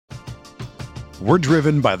We're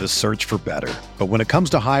driven by the search for better. But when it comes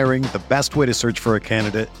to hiring, the best way to search for a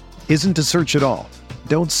candidate isn't to search at all.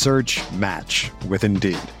 Don't search, match with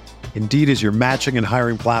Indeed. Indeed is your matching and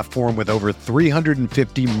hiring platform with over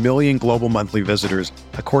 350 million global monthly visitors,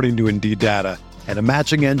 according to Indeed data, and a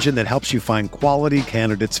matching engine that helps you find quality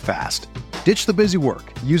candidates fast. Ditch the busy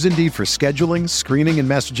work. Use Indeed for scheduling, screening, and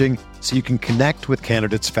messaging so you can connect with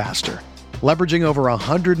candidates faster. Leveraging over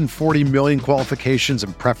 140 million qualifications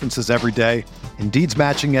and preferences every day, Indeed's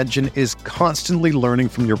matching engine is constantly learning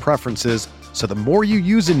from your preferences, so the more you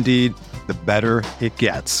use Indeed, the better it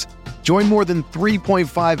gets. Join more than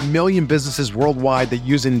 3.5 million businesses worldwide that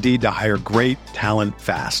use Indeed to hire great talent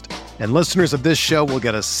fast. And listeners of this show will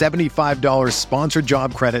get a $75 sponsored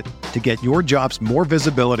job credit to get your jobs more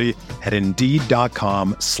visibility at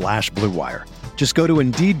Indeed.com/Blue Wire. Just go to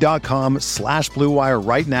Indeed.com/Blue Wire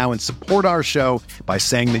right now and support our show by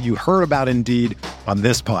saying that you heard about Indeed on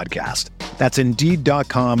this podcast. That's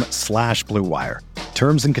Indeed.com/Blue Wire.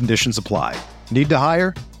 Terms and conditions apply. Need to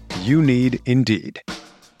hire? You need Indeed.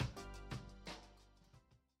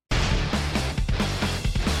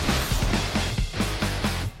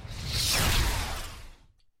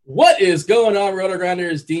 What is going on,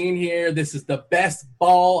 Roto-Grinders? Dean here. This is the Best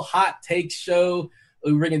Ball Hot Takes Show.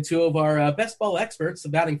 We bring in two of our best ball experts.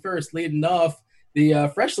 Batting first, leading off,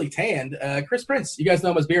 the freshly tanned Chris Prince. You guys know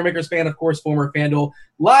him as Beer Makers fan, of course, former FanDuel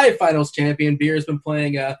Live Finals champion. Beer has been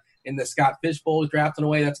playing in the Scott Fish Bowl, drafting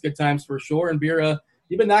away. That's good times for sure. And Beer,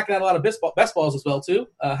 you've been knocking out a lot of best balls as well, too.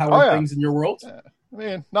 How are things in your world? I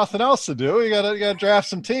mean, nothing else to do. You gotta draft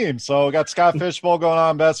some teams. So we got Scott Fish Bowl going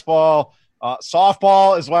on, best ball.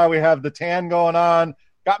 Softball is why we have the tan going on.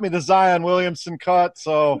 Got me the Zion Williamson cut.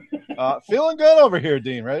 So feeling good over here,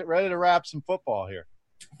 Dean. Ready to wrap some football here.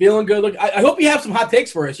 Feeling good. Look, I hope you have some hot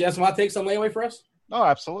takes for us. You have some hot takes on layaway for us? No,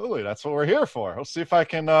 absolutely. That's what we're here for. We'll see if I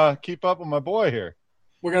can keep up with my boy here.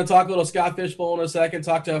 We're going to talk a little Scott Fish Bowl in a second.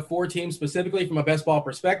 Talk to four teams specifically from a best ball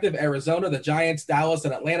perspective: Arizona, the Giants, Dallas,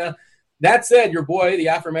 and Atlanta. That said, your boy, the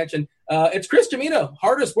aforementioned, it's Chris Gimino,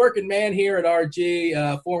 hardest working man here at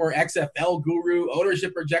RG, former XFL guru,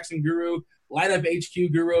 ownership projection guru, lineup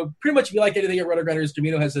HQ guru. Pretty much if you like anything at Roto-Grinders,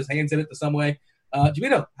 Gimino has his hands in it to some way.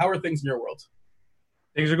 Gimino, how are things in your world?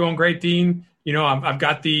 Things are going great, Dean. You know, I've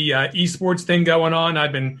got the esports thing going on.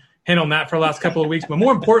 I've been handling that for the last couple of weeks. But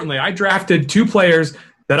more importantly, I drafted two players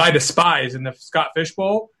that I despise in the Scott Fish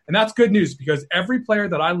Bowl. And that's good news because every player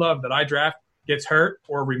that I love that I draft gets hurt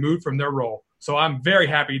or removed from their role. So I'm very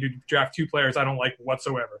happy to draft two players I don't like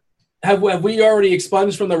whatsoever. Have we already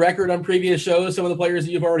expunged from the record on previous shows some of the players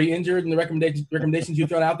that you've already injured and the recommendations you've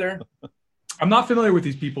thrown out there? I'm not familiar with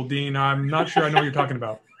these people, Dean. I'm not sure I know what you're talking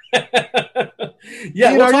about.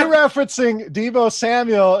 Yeah, Dean, are you referencing Deebo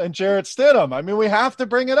Samuel and Jarrett Stidham? I mean, we have to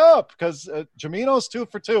bring it up because Jamino's 2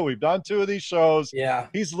 for 2. We've done 2 of these shows. Yeah,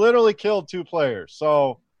 he's literally killed 2 players.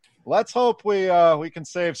 So let's hope we can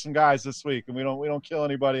save some guys this week, and we don't kill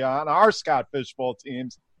anybody on our Scott Fish Bowl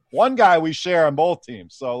teams. One guy we share on both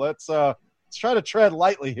teams, so let's try to tread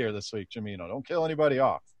lightly here this week, Jamino. Don't kill anybody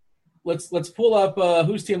off. Let's pull up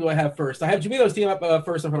whose team do I have first? I have Jamino's team up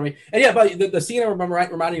first in front of me, and yeah, but the scene I'm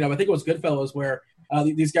reminding of, I think it was Goodfellas, where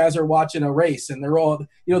these guys are watching a race, and they're all,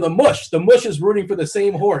 the mush is rooting for the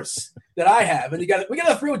same horse that I have, and we got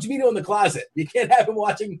to throw Jamino in the closet. You can't have him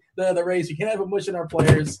watching the race. You can't have him mushing our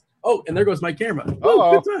players. Oh, and there goes my camera.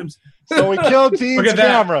 Good times. So we killed Dean's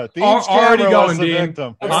camera. Dean's already camera going, was the Dean.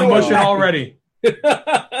 victim. I'm mushing already.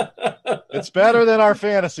 It's better than our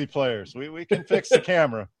fantasy players. We can fix the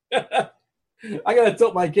camera. I got to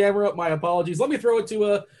tilt my camera up. My apologies. Let me throw it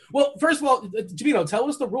to well, first of all, Jamino, tell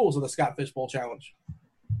us the rules of the Scott Fish Bowl Challenge.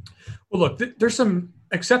 Well, look, there's some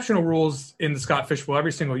exceptional rules in the Scott Fish Bowl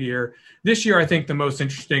every single year. This year, I think the most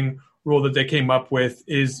interesting rule that they came up with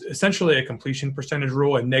is essentially a completion percentage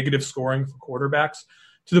rule and negative scoring for quarterbacks,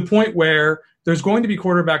 to the point where there's going to be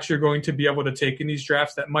quarterbacks you're going to be able to take in these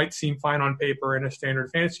drafts that might seem fine on paper in a standard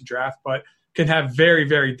fantasy draft, but can have very,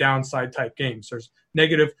 very downside type games. There's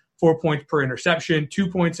negative 4 points per interception, 2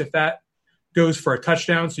 points if that goes for a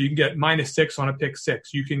touchdown. So you can get -6 on a pick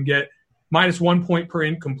six. You can get -1 point per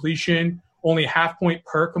incompletion, only half point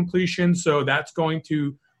per completion. So that's going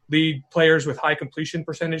to lead players with high completion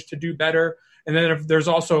percentage to do better. And then if there's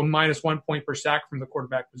also -1 point per sack from the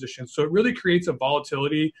quarterback position. So it really creates a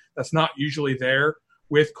volatility that's not usually there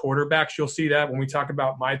with quarterbacks. You'll see that when we talk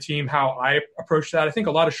about my team, how I approach that. I think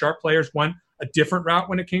a lot of sharp players went a different route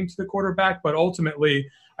when it came to the quarterback, but ultimately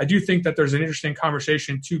I do think that there's an interesting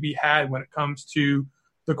conversation to be had when it comes to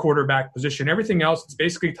the quarterback position. Everything else, it's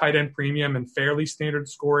basically tight end premium and fairly standard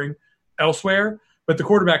scoring elsewhere. But the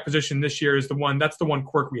quarterback position this year is that's the one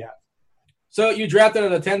quirk we have. So you drafted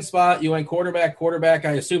at a 10 spot. You went quarterback.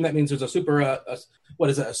 I assume that means there's a super, what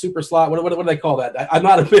is it, a super slot? What do they call that? I'm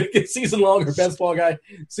not a big season-long or best ball guy.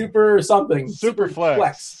 Super something. Super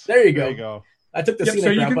flex. There you go. I took the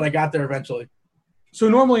scenic route, but I got there eventually. So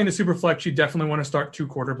normally in a super flex, you definitely want to start 2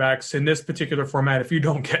 quarterbacks. In this particular format, if you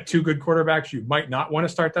don't get 2 good quarterbacks, you might not want to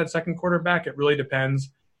start that second quarterback. It really depends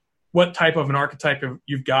what type of an archetype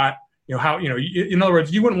you've got. In other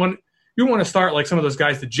words, you wouldn't want to start like some of those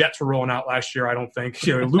guys the Jets were rolling out last year, I don't think.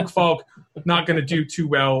 Luke Falk not going to do too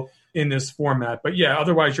well in this format. But, yeah,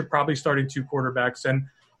 otherwise you're probably starting 2 quarterbacks. And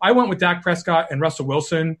I went with Dak Prescott and Russell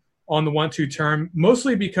Wilson on the 1-2 term,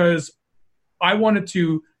 mostly because I wanted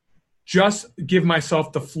to just give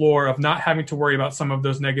myself the floor of not having to worry about some of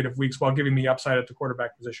those negative weeks while giving me upside at the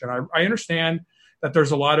quarterback position. I understand that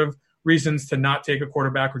there's a lot of reasons to not take a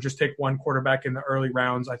quarterback or just take one quarterback in the early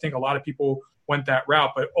rounds. I think a lot of people went that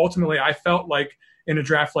route, but ultimately I felt like in a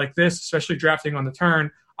draft like this, especially drafting on the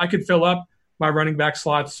turn, I could fill up my running back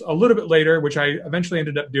slots a little bit later, which I eventually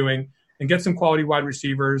ended up doing, and get some quality wide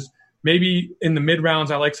receivers. Maybe in the mid rounds,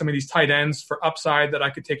 I like some of these tight ends for upside that I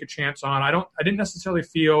could take a chance on. I didn't necessarily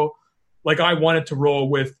feel like I wanted to roll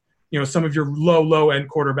with, some of your low end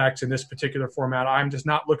quarterbacks in this particular format. I'm just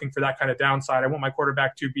not looking for that kind of downside. I want my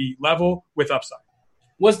quarterback to be level with upside.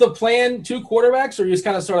 Was the plan 2 quarterbacks, or you just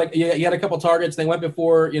kind of sort of like you had a couple targets, they went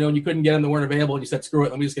before, and you couldn't get them, they weren't available, and you said, screw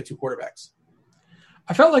it, let me just get 2 quarterbacks?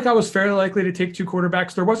 I felt like I was fairly likely to take 2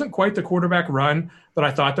 quarterbacks. There wasn't quite the quarterback run that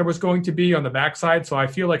I thought there was going to be on the backside, so I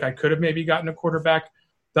feel like I could have maybe gotten a quarterback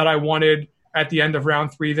that I wanted at the end of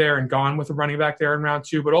round 3 there and gone with a running back there in round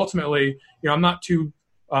 2. But ultimately, I'm not too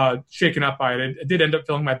shaken up by it. It did end up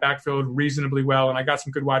filling my backfield reasonably well, and I got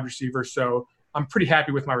some good wide receivers, so I'm pretty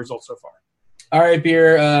happy with my results so far. All right,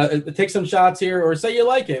 Beer, take some shots here, or say you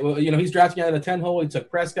like it. Well, he's drafting out of the 10 hole. He took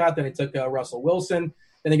Prescott, then he took Russell Wilson.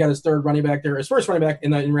 Then he got his third running back there, his first running back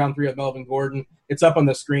in round 3 of Melvin Gordon. It's up on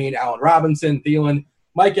the screen. Allen Robinson, Thielen,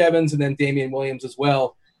 Mike Evans, and then Damian Williams as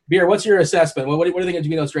well. Beer, what's your assessment? What do you think of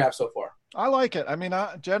Jamino's draft so far? I like it. I mean,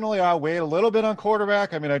 generally I'll wait a little bit on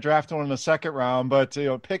quarterback. I mean, I drafted one in the second round, but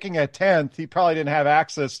picking at 10th, he probably didn't have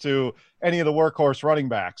access to any of the workhorse running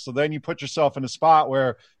backs. So then you put yourself in a spot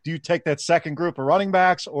where do you take that second group of running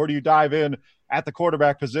backs or do you dive in at the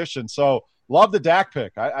quarterback position? So love the Dak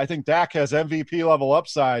pick. I think Dak has MVP level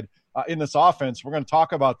upside in this offense. We're going to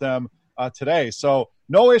talk about them today. So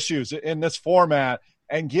no issues in this format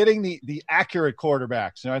and getting the accurate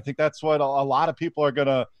quarterbacks. I think that's what a lot of people are going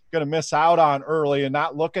to miss out on early and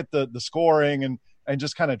not look at the scoring and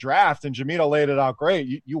just kind of draft. And Jamino laid it out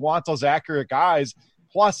great. You want those accurate guys.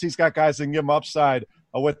 Plus, he's got guys that can give him upside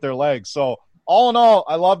with their legs. So all in all,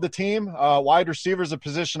 I love the team. Wide receiver is a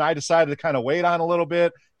position I decided to kind of wait on a little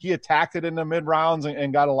bit. He attacked it in the mid rounds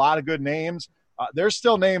and got a lot of good names. There's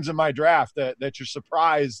still names in my draft that you're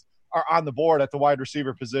surprised are on the board at the wide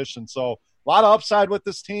receiver position. So a lot of upside with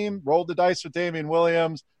this team. Rolled the dice with Damian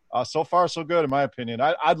Williams. So far, so good, in my opinion.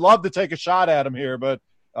 I'd love to take a shot at him here, but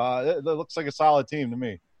it looks like a solid team to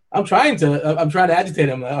me. I'm trying to agitate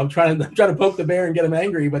him. I'm trying to poke the bear and get him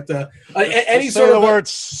angry. But any sort of the word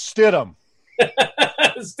Stidham.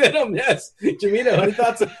 Stidham, yes. Jamino, any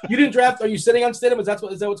thoughts? You didn't draft. Are you sitting on Stidham? Is that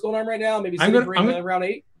what's going on right now? Maybe sitting round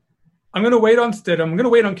 8. I'm going to wait on Stidham. I'm going to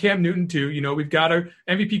wait on Cam Newton too. We've got our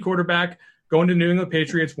MVP quarterback going to New England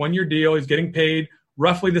Patriots, 1-year deal. He's getting paid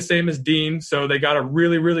roughly the same as Dean, so they got a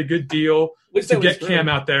really, really good deal to get Cam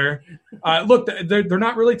out there. Look, they're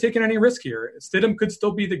not really taking any risk here. Stidham could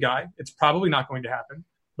still be the guy. It's probably not going to happen.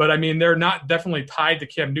 But, I mean, they're not definitely tied to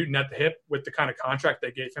Cam Newton at the hip with the kind of contract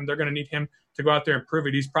they gave him. They're going to need him to go out there and prove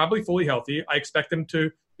it. He's probably fully healthy. I expect him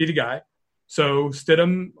to be the guy. So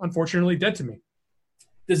Stidham, unfortunately, dead to me.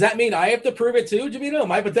 Does that mean I have to prove it too, Jamino?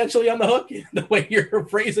 Am I potentially on the hook the way you're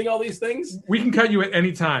phrasing all these things? We can cut you at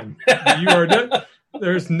any time.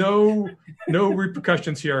 There's no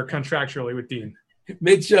repercussions here contractually with Dean.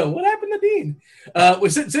 Mid-show. What happened to Dean?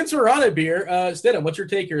 Since we're on it, Beer, Stidham, what's your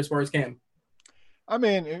take here as far as Cam? I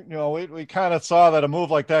mean, we kind of saw that a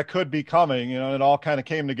move like that could be coming, and it all kind of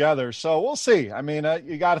came together. So we'll see. I mean,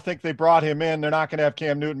 you got to think they brought him in. They're not going to have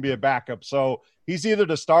Cam Newton be a backup. So he's either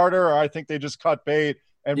the starter or I think they just cut bait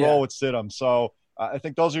and roll with Stidham. So I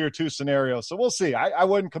think those are your two scenarios. So we'll see. I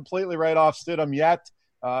wouldn't completely write off Stidham yet.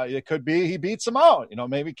 It could be he beats him out.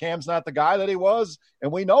 Maybe Cam's not the guy that he was,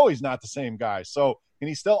 and we know he's not the same guy. So can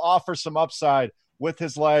he still offer some upside with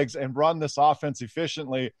his legs and run this offense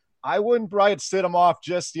efficiently? I wouldn't write Stidham off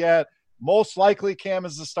just yet. Most likely Cam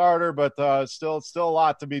is the starter, but still a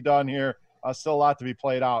lot to be done here. Still a lot to be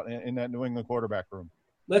played out in that New England quarterback room.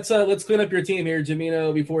 Let's clean up your team here,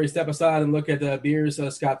 Jamino, before we step aside and look at Beer's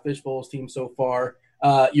Scott Fishbowl's team so far.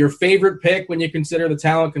 Your favorite pick when you consider the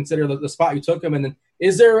talent, consider the spot you took him, and then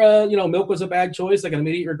is there Milk was a bad choice, like an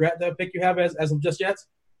immediate regret that pick you have as of just yet?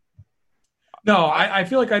 No, I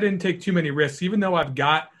feel like I didn't take too many risks, even though I've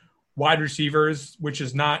got wide receivers, which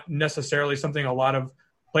is not necessarily something a lot of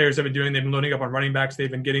players have been doing. They've been loading up on running backs. They've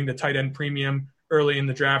been getting the tight end premium early in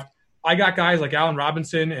the draft. I got guys like Allen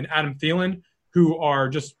Robinson and Adam Thielen who are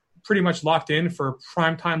just pretty much locked in for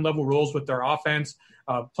primetime level roles with their offense.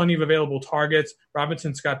 Plenty of available targets.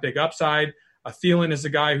 Robinson's got big upside. Thielen is a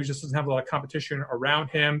guy who just doesn't have a lot of competition around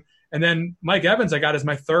him. And then Mike Evans I got as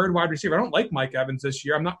my third wide receiver. I don't like Mike Evans this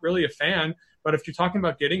year. I'm not really a fan. But if you're talking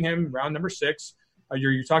about getting him round number 6,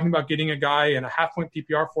 you're talking about getting a guy in a half-point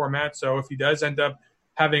PPR format. So if he does end up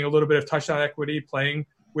having a little bit of touchdown equity playing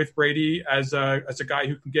with Brady as a guy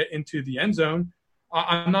who can get into the end zone,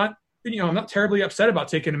 I'm not terribly upset about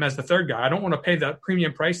taking him as the third guy. I don't want to pay the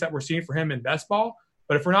premium price that we're seeing for him in best ball.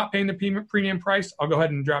 But if we're not paying the premium price, I'll go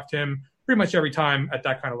ahead and draft him pretty much every time at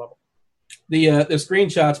that kind of level. The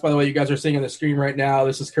screenshots, by the way, you guys are seeing on the screen right now.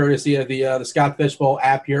 This is courtesy of the Scott Fishbowl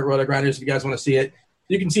app here at RotoGrinders. If you guys want to see it,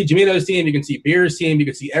 you can see Jamino's team, you can see Beer's team, you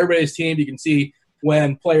can see everybody's team, you can see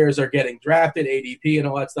when players are getting drafted, ADP, and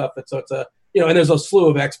all that stuff. And so it's and there's a slew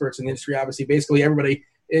of experts in the industry. Obviously, basically everybody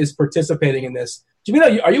is participating in this.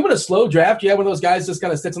 Jamino, are you in a slow draft? You have one of those guys just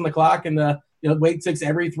kind of sits on the clock and waits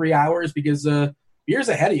every 3 hours because Beer's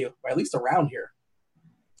ahead of you, or at least around here.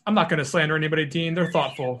 I'm not going to slander anybody, Dean. They're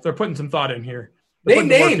thoughtful. They're putting some thought in here. Name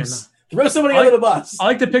names. Throw somebody under the bus. I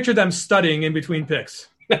like to picture them studying in between picks.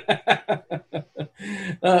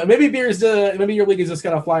 Maybe Beer's. Maybe your league is just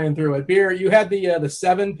kind of flying through it. Beer, you had the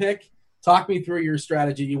 7 pick. Talk me through your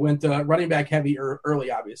strategy. You went running back heavy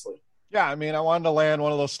early, obviously. Yeah, I mean, I wanted to land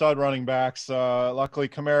one of those stud running backs. Luckily,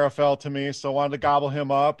 Kamara fell to me, so I wanted to gobble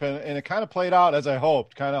him up, and it kind of played out as I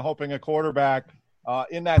hoped, kind of hoping a quarterback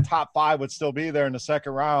in that top 5 would still be there in the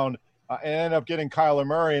second round, and ended up getting Kyler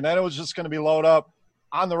Murray, and then it was just going to be load up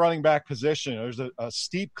on the running back position. There's a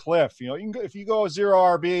steep cliff. If you go 0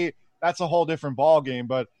 RB, that's a whole different ball game,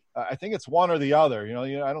 but I think it's one or the other.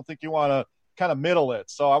 I don't think you want to kind of middle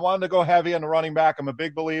it. So I wanted to go heavy on the running back. I'm a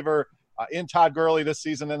big believer in Todd Gurley this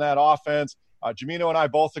season in that offense. Jamino and I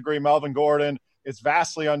both agree Melvin Gordon is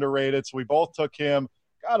vastly underrated, so we both took him.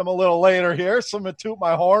 Got him a little later here, so I'm going to toot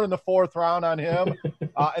my horn in the 4th round on him.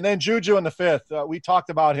 And then Juju in the 5th. We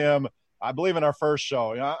talked about him, I believe, in our first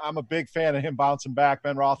show. I'm a big fan of him bouncing back.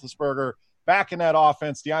 Ben Roethlisberger back in that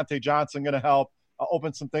offense. Deontay Johnson going to help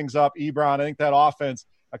open some things up. Ebron, I think that offense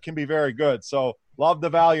can be very good. So love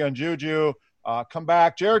the value on Juju. Come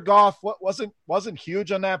back. Jared Goff wasn't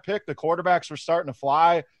huge on that pick. The quarterbacks were starting to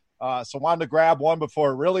fly, so wanted to grab one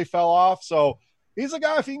before it really fell off. So he's a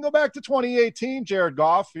guy, if you can go back to 2018, Jared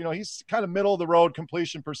Goff, he's kind of middle of the road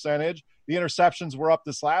completion percentage. The interceptions were up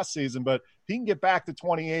this last season, but if he can get back to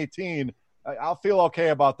 2018, I'll feel okay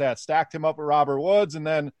about that. Stacked him up with Robert Woods and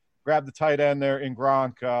then grabbed the tight end there in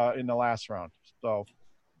Gronk in the last round. So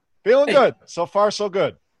feeling good. So far, so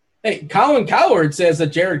good. Hey, Colin Coward says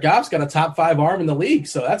that Jared Goff's got a top 5 arm in the league,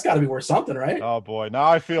 so that's got to be worth something, right? Oh, boy. Now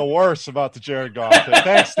I feel worse about the Jared Goff thing.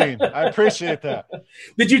 Thanks, Dean. I appreciate that.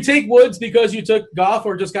 Did you take Woods because you took Goff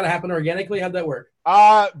or just kind of happened organically? How'd that work?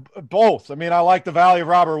 Both. I mean, I like the value of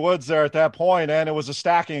Robert Woods there at that point, and it was a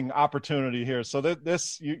stacking opportunity here. So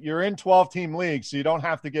you're in 12-team leagues, so you don't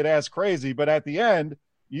have to get as crazy. But at the end,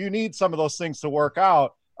 you need some of those things to work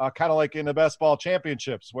out, kind of like in the best ball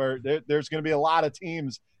championships where there's going to be a lot of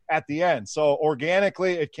teams at the end. So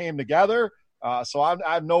organically it came together. So I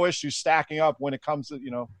have no issue stacking up when it comes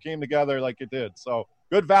to, came together like it did. So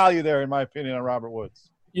good value there, in my opinion, on Robert Woods.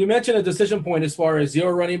 You mentioned a decision point as far as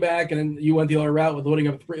 0 running back, and then you went the other route with loading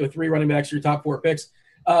up with 3 running backs, your top 4 picks.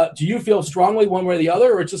 Do you feel strongly one way or the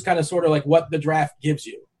other, or it's just kind of sort of like what the draft gives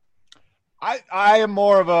you? I am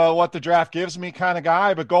more of a what the draft gives me kind of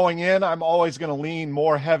guy, but going in, I'm always going to lean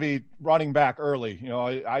more heavy running back early.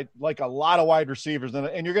 I like a lot of wide receivers,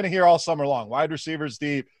 and you're going to hear all summer long, wide receivers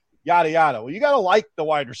deep, yada, yada. Well, you got to like the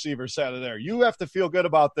wide receivers out of there. You have to feel good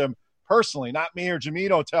about them personally, not me or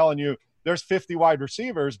Jamino telling you there's 50 wide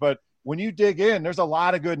receivers, but when you dig in, there's a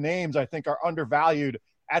lot of good names I think are undervalued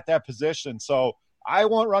at that position. So I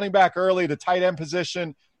want running back early. The tight end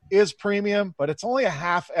position is premium, but it's only a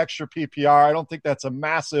half extra PPR. I don't think that's a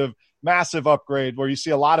massive upgrade where you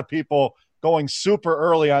see a lot of people going super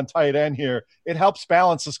early on tight end here. It helps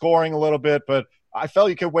balance the scoring a little bit, but I felt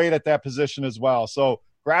you could wait at that position as well. So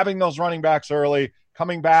grabbing those running backs early,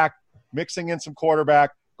 coming back, mixing in some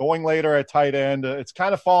quarterback, going later at tight end. It's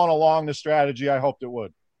kind of fallen along the strategy I hoped it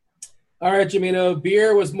would. All right, Jamino,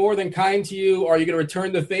 Beer was more than kind to you. Are you going to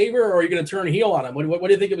return the favor, or are you going to turn heel on him? What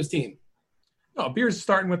do you think of his team? No, Beers is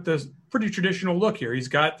starting with this pretty traditional look here. He's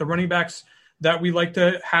got the running backs that we like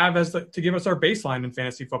to have to give us our baseline in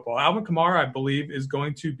fantasy football. Alvin Kamara, I believe, is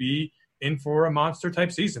going to be in for a monster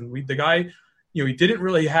type season. The guy, he didn't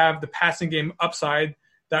really have the passing game upside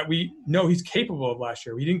that we know he's capable of last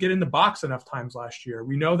year. We didn't get in the box enough times last year.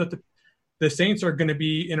 We know that the Saints are going to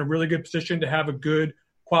be in a really good position to have a good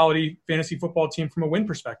quality fantasy football team from a win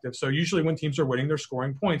perspective. So usually when teams are winning, they're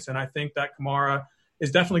scoring points. And I think that Kamara is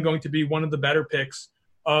definitely going to be one of the better picks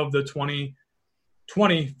of the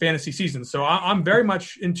 2020 fantasy season. So I'm very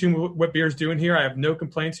much in tune with what Beer's doing here. I have no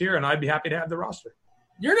complaints here, and I'd be happy to have the roster.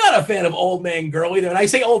 You're not a fan of old man Gurley, though. And I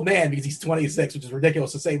say old man because he's 26, which is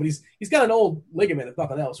ridiculous to say, but he's got an old ligament, if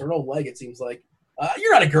nothing else, or an old leg, it seems like.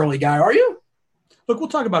 You're not a Gurley guy, are you? Look, we'll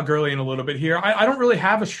talk about Gurley in a little bit here. I don't really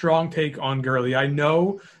have a strong take on Gurley. I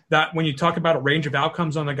know that when you talk about a range of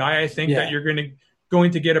outcomes on the guy, I think that you're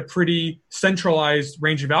going to get a pretty centralized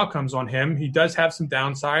range of outcomes on him. He does have some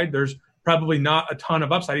downside. There's probably not a ton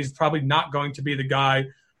of upside. He's probably not going to be the guy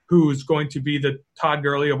who's going to be the Todd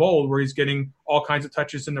Gurley of old, where he's getting all kinds of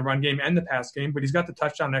touches in the run game and the pass game, but he's got the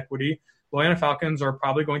touchdown equity. The Atlanta Falcons are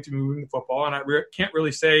probably going to be moving the football, and I can't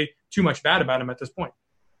really say too much bad about him at this point.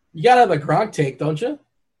 You got to have a Gronk take, don't you?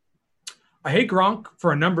 I hate Gronk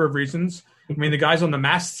for a number of reasons. I mean, the guy's on The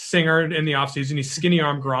Masked Singer in the offseason. He's skinny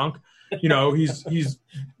arm Gronk. He's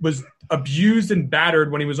was abused and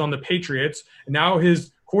battered when he was on the Patriots, and now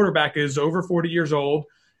his quarterback is over 40 years old.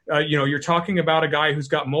 You're talking about a guy who's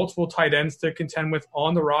got multiple tight ends to contend with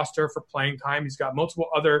on the roster for playing time. He's got multiple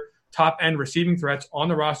other top-end receiving threats on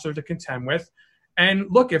the roster to contend with. And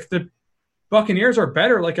look, if the Buccaneers are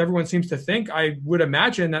better, like everyone seems to think, I would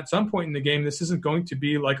imagine at some point in the game, this isn't going to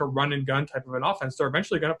be like a run-and-gun type of an offense. They're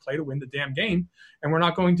eventually going to play to win the damn game, and we're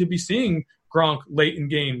not going to be seeing Gronk late in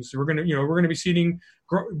games. We're going to be seeing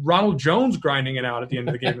Ronald Jones grinding it out at the end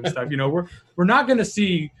of the game and stuff. We're not going to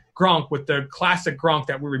see Gronk with the classic Gronk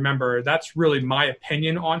that we remember. That's really my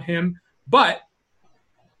opinion on him. But,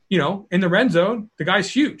 in the red zone, the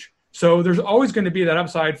guy's huge. So there's always going to be that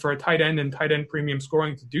upside for a tight end and tight end premium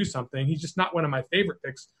scoring to do something. He's just not one of my favorite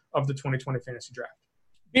picks of the 2020 fantasy draft.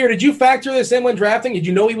 Beer, did you factor this in when drafting? Did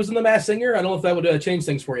you know he was in the Masked Singer? I don't know if that would change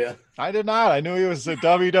things for you. I did not. I knew he was a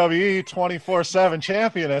WWE 24/7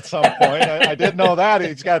 champion at some point. I did know that.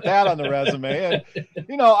 He's got that on the resume.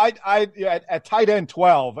 And, at tight end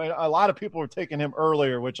 12, a lot of people were taking him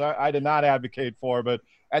earlier, which I did not advocate for. But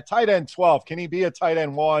at tight end 12, can he be a tight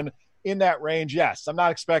end 1 in that range? Yes. I'm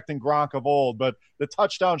not expecting Gronk of old, but the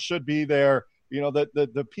touchdown should be there.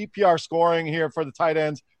 The PPR scoring here for the tight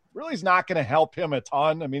ends really is not going to help him a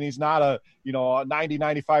ton. I mean, he's not a 90,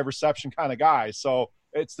 95 reception kind of guy. So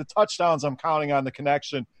it's the touchdowns I'm counting on the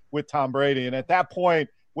connection with Tom Brady. And at that point,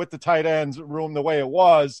 with the tight ends room the way it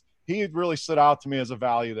was, he really stood out to me as a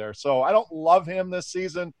value there. So I don't love him this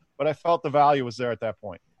season, but I felt the value was there at that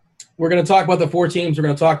point. We're going to talk about the 4 teams we're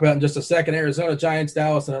going to talk about in just a second: Arizona, Giants,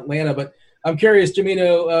 Dallas, and Atlanta. But I'm curious,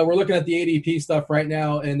 Jamino, we're looking at the ADP stuff right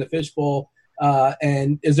now in the Fishbowl.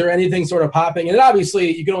 And is there anything sort of popping? And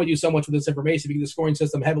obviously, you can only do so much with this information because the scoring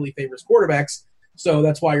system heavily favors quarterbacks. So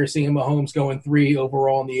that's why you're seeing Mahomes going 3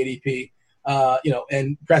 overall in the ADP,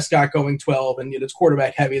 and Prescott going 12. And it's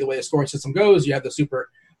quarterback heavy the way the scoring system goes. You have the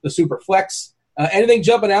super flex. Anything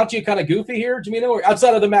jumping out to you kind of goofy here, Jamino, or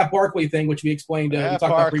outside of the Matt Barkley thing, which we explained? We talked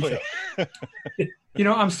about pre-show.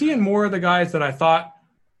 I'm seeing more of the guys that I thought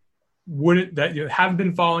have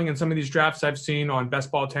been falling in some of these drafts I've seen on Best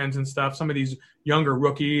Ball 10s and stuff. Some of these younger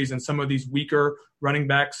rookies and some of these weaker running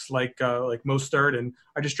backs like Mostert, and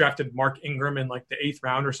I just drafted Mark Ingram in like the 8th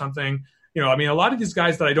round or something. A lot of these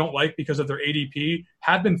guys that I don't like because of their ADP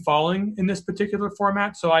have been falling in this particular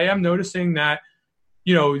format. So I am noticing that,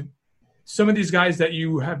 some of these guys that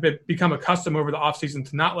you have become accustomed over the offseason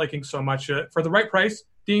to not liking so much, for the right price,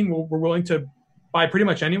 Dean, we're willing to buy pretty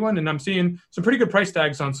much anyone. And I'm seeing some pretty good price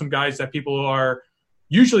tags on some guys that people are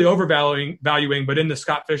usually overvaluing, but in the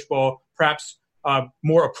Scott Fishbowl, perhaps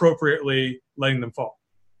more appropriately letting them fall.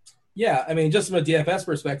 Yeah, I mean, just from a DFS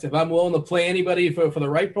perspective, I'm willing to play anybody for the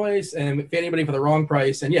right price and anybody for the wrong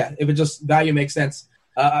price. And yeah, if it just value makes sense,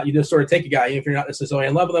 you just sort of take a guy if you're not necessarily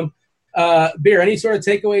in love with them. Beer, any sort of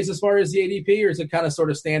takeaways as far as the ADP, or is it kind of sort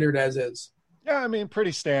of standard as is? Yeah, I mean,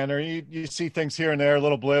 pretty standard. You see things here and there,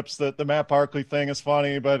 little blips. The Matt Barkley thing is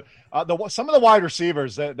funny, but some of the wide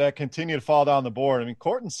receivers that continue to fall down the board. I mean,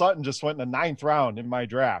 Courtland Sutton just went in the 9th round in my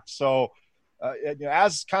draft. So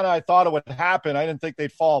as kind of I thought it would happen, I didn't think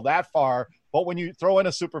they'd fall that far. But when you throw in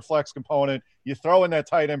a super flex component, you throw in that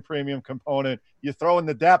tight end premium component, you throw in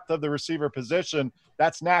the depth of the receiver position,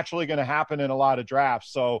 that's naturally going to happen in a lot of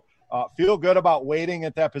drafts. So feel good about waiting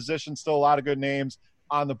at that position. Still a lot of good names.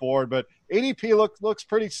 on the board. But ADP looks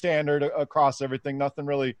pretty standard across everything. Nothing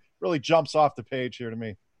really jumps off the page here to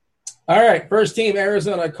me. All right, first team,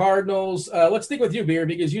 Arizona Cardinals. Let's stick with you, Beer,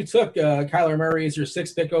 because you took Kyler Murray as your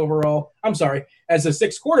sixth pick overall. I'm sorry, as a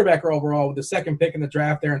sixth quarterback overall with the second pick in the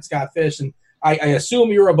draft there in Scott Fish. And I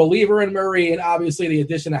assume you're a believer in Murray, and obviously the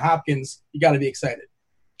addition of Hopkins, you got to be excited.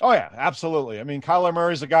 Oh, yeah, absolutely. I mean, Kyler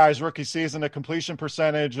Murray's a guy's rookie season, the completion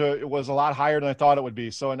percentage it was a lot higher than I thought it would be.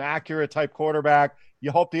 So an accurate type quarterback.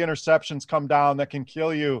 You hope the interceptions come down that can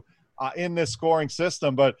kill you in this scoring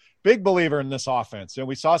system. But big believer in this offense.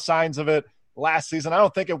 We saw signs of it last season. I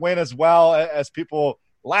don't think it went as well as people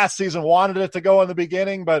last season wanted it to go in the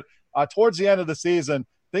beginning. But towards the end of the season,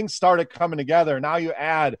 things started coming together. Now you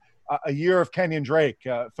add a year of Kenyon Drake,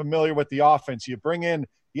 familiar with the offense. You bring in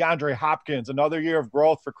DeAndre Hopkins, another year of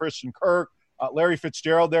growth for Christian Kirk, Larry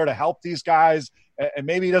Fitzgerald there to help these guys. And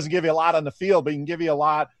maybe he doesn't give you a lot on the field, but he can give you a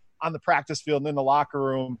lot on the practice field and in the locker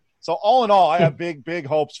room. So all in all, I have big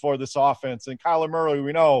hopes for this offense. And Kyler Murray,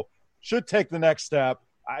 we know, should take the next step.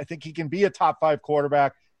 I think he can be a top 5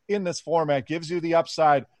 quarterback in this format, gives you the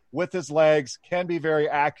upside with his legs, can be very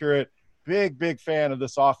accurate. Big fan of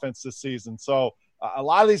this offense this season. So a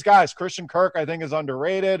lot of these guys, Christian Kirk, I think is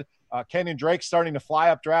underrated. Kenyon Drake starting to fly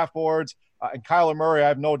up draft boards. And Kyler Murray, I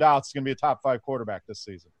have no doubts, is going to be a top 5 quarterback this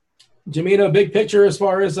season. Jamino, big picture as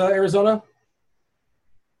far as Arizona?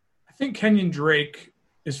 I think Kenyon Drake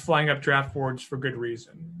is flying up draft boards for good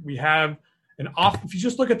reason. We have if you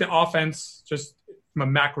just look at the offense, just from a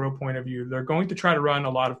macro point of view, they're going to try to run a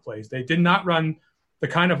lot of plays. They did not run the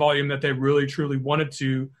kind of volume that they really, truly wanted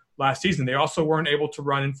to last season. They also weren't able to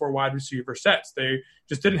run in 4 wide receiver sets. They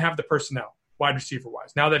just didn't have the personnel, wide receiver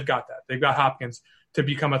wise. Now they've got that. They've got Hopkins to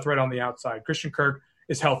become a threat on the outside. Christian Kirk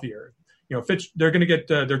is healthier. Fitch, they're going to get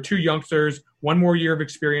their 2 youngsters, 1 more year of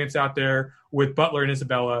experience out there with Butler and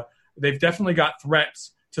Isabella. They've definitely got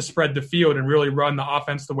threats to spread the field and really run the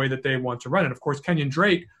offense the way that they want to run it. Of course, Kenyon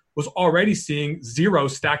Drake was already seeing 0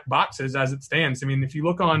 stacked boxes as it stands. I mean, if you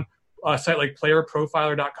look on a site like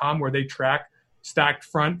playerprofiler.com where they track stacked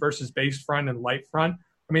front versus base front and light front,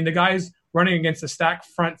 I mean, the guy's running against a stacked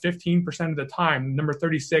front 15% of the time, number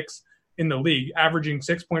 36 in the league, averaging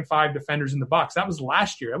 6.5 defenders in the box. That was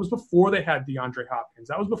last year. That was before they had DeAndre Hopkins.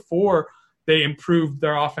 That was before they improved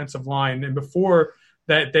their offensive line and before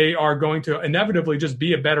that they are going to inevitably just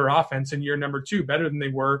be a better offense in year number 2, better than they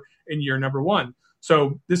were in year number 1.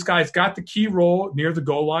 So this guy's got the key role near the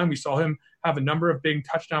goal line. We saw him have a number of big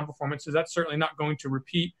touchdown performances. That's certainly not going to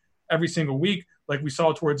repeat every single week like we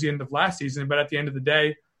saw towards the end of last season. But at the end of the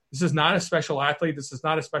day, this is not a special athlete. This is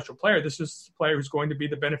not a special player. This is a player who's going to be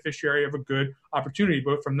the beneficiary of a good opportunity,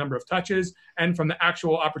 both from number of touches and from the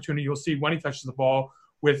actual opportunity you'll see when he touches the ball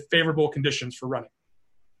with favorable conditions for running.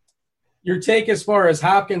 Your take as far as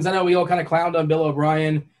Hopkins, I know we all kind of clowned on Bill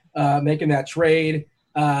O'Brien making that trade.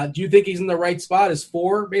 Do you think he's in the right spot? Is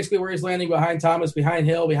 4 basically where he's landing behind Thomas, behind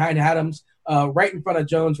Hill, behind Adams, right in front of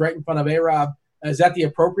Jones, right in front of A-Rob? Is that the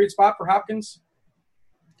appropriate spot for Hopkins?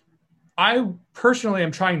 I personally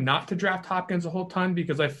am trying not to draft Hopkins a whole ton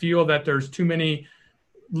because I feel that there's too many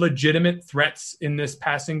legitimate threats in this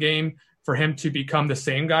passing game for him to become the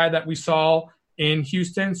same guy that we saw in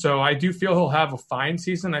Houston. So I do feel he'll have a fine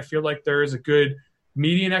season. I feel like there is a good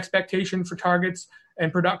median expectation for targets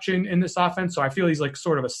and production in this offense. So I feel he's like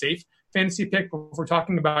sort of a safe fantasy pick. But if we're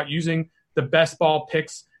talking about using the best ball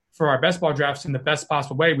picks for our best ball drafts in the best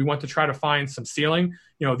possible way, we want to try to find some ceiling,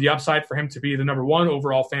 the upside for him to be the number 1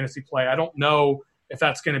 overall fantasy play. I don't know if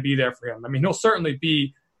that's going to be there for him. I mean, he'll certainly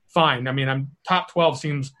be fine. I mean, I'm top 12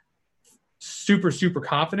 seems super, super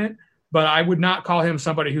confident, but I would not call him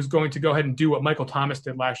somebody who's going to go ahead and do what Michael Thomas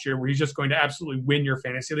did last year, where he's just going to absolutely win your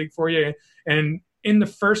fantasy league for you. And in the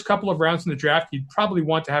first couple of rounds in the draft, you'd probably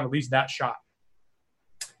want to have at least that shot.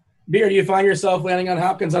 Beer, do you find yourself landing on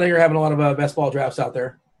Hopkins? I know you're having a lot of best ball drafts out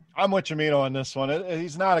there. I'm with Jamino on this one.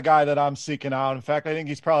 He's not a guy that I'm seeking out. In fact, I think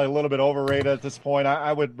he's probably a little bit overrated at this point.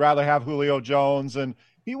 I would rather have Julio Jones, and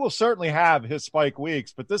he will certainly have his spike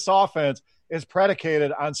weeks. But this offense is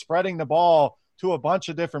predicated on spreading the ball to a bunch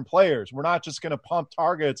of different players. We're not just going to pump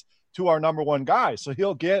targets to our number 1 guy. So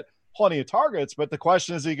he'll get plenty of targets, but the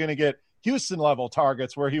question is he going to get Houston-level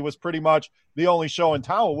targets where he was pretty much the only show in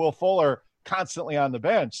town with Will Fuller constantly on the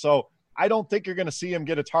bench. So I don't think you're going to see him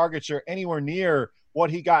get a target share anywhere near what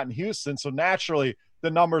he got in Houston. So naturally, the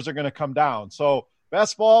numbers are going to come down. So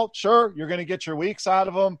best ball, sure, you're going to get your weeks out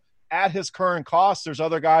of him. At his current cost, there's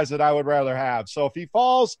other guys that I would rather have. So if he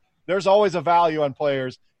falls, there's always a value on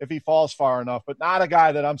players if he falls far enough, but not a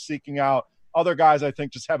guy that I'm seeking out. Other guys I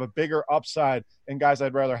think just have a bigger upside and guys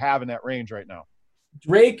I'd rather have in that range right now.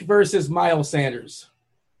 Drake versus Miles Sanders.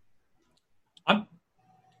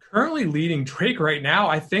 currently leading Drake right now.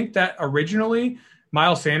 I think that originally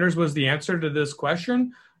Miles Sanders was the answer to this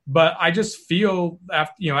question, but I just feel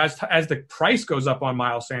after, as the price goes up on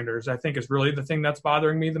Miles Sanders, I think is really the thing that's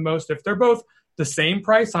bothering me the most. If they're both the same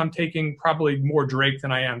price, I'm taking probably more Drake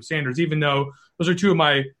than I am Sanders, even though those are two of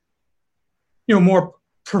my, more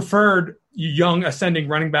preferred young ascending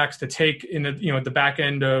running backs to take in the, at the back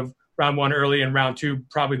end of round one, early in round two,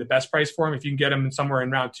 probably the best price for him. If you can get him somewhere in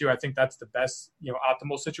round two, I think that's the best,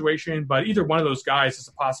 optimal situation. But either one of those guys is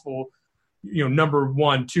a possible, number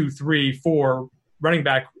 1, 2, 3, 4 running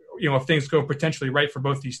back, if things go potentially right for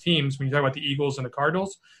both these teams when you talk about the Eagles and the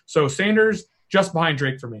Cardinals. So Sanders just behind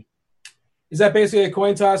Drake for me. Is that basically a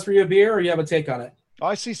coin toss for you, Veer, or you have a take on it?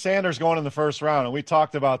 I see Sanders going in the first round, and we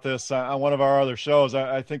talked about this on one of our other shows.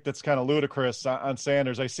 I think that's kind of ludicrous on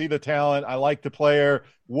Sanders. I see the talent. I like the player.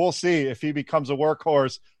 We'll see if he becomes a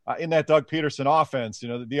workhorse in that Doug Peterson offense.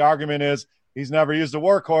 The argument is he's never used a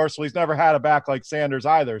workhorse, well, he's never had a back like Sanders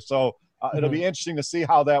either. So it'll be interesting to see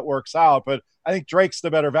how that works out. But I think Drake's the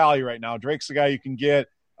better value right now. Drake's the guy you can get.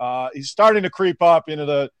 He's starting to creep up into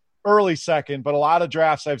the early second, but a lot of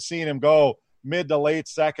drafts I've seen him go mid to late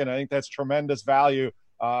second. I think that's tremendous value.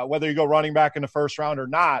 Whether you go running back in the first round or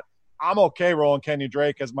not, I'm okay rolling Kenyon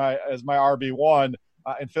Drake as my RB1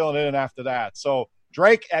 and filling it in after that. So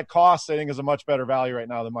Drake at cost, I think, is a much better value right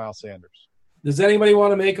now than Miles Sanders. Does anybody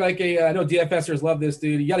want to make I know DFSers love this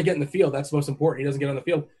dude. You got to get in the field. That's most important. He doesn't get on the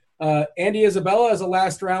field. Andy Isabella as a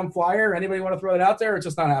last round flyer. Anybody want to throw it out there? Or it's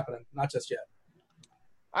just not happening. Not just yet.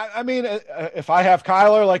 I mean, if I have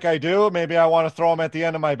Kyler like I do, maybe I want to throw him at the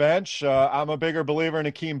end of my bench. I'm a bigger believer in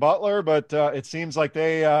Akeem Butler, but it seems like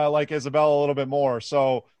they like Isabella a little bit more.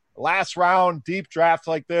 So last round, deep draft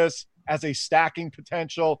like this as a stacking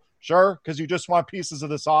potential, sure, because you just want pieces of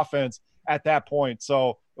this offense at that point.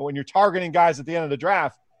 So when you're targeting guys at the end of the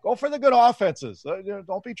draft, go for the good offenses.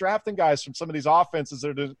 Don't be drafting guys from some of these offenses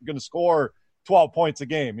that are going to score 12 points a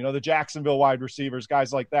game. The Jacksonville wide receivers,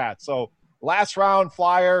 guys like that. So last round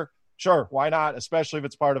flyer, sure, why not, especially if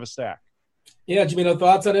it's part of a stack. Yeah, Jimmy,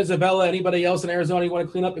 thoughts on Isabella? Anybody else in Arizona you want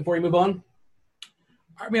to clean up before you move on?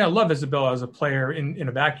 I mean, I love Isabella as a player in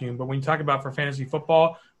a vacuum, but when you talk about for fantasy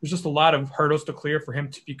football, there's just a lot of hurdles to clear for him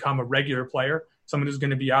to become a regular player, someone who's going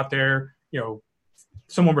to be out there,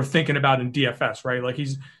 someone we're thinking about in DFS, right? Like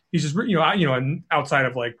he's just, outside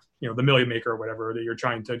of like, the Million Maker or whatever that you're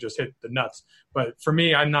trying to just hit the nuts. But for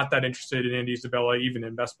me, I'm not that interested in Andy Isabella, even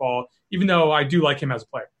in best ball, even though I do like him as a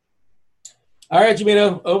player. All right,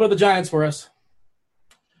 Jimino, over the Giants for us.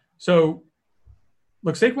 So,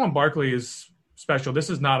 look, Saquon Barkley is special.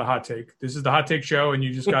 This is not a hot take. This is the hot take show, and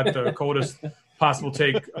you just got the coldest possible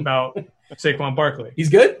take about Saquon Barkley. He's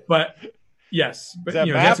good? But yes. But, is that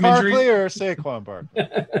Matt Barkley or Saquon Barkley?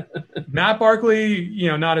 Matt Barkley,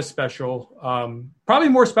 not as special. Probably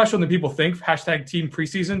more special than people think, #team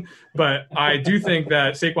preseason. But I do think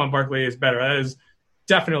that Saquon Barkley is better. That is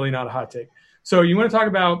definitely not a hot take. So you want to talk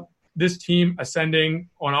about this team ascending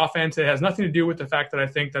on offense. It has nothing to do with the fact that I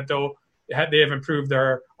think that they have improved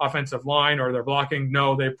their offensive line or their blocking.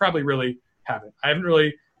 No, they probably really haven't. I haven't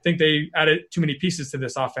really think they added too many pieces to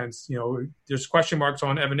this offense. There's question marks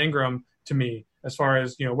on Evan Ingram to me as far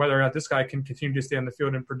as, whether or not this guy can continue to stay on the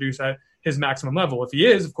field and produce at his maximum level. If he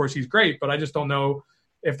is, of course, he's great, but I just don't know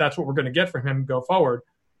if that's what we're going to get from him go forward.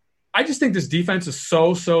 I just think this defense is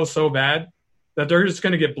so bad that they're just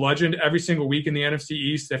going to get bludgeoned every single week in the NFC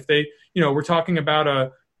East. If they, we're talking about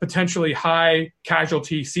a potentially high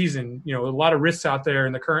casualty season, a lot of risks out there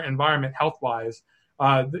in the current environment health-wise.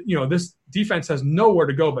 This defense has nowhere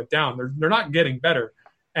to go but down. They're not getting better.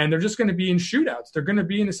 And they're just going to be in shootouts. They're going to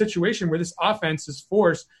be in a situation where this offense is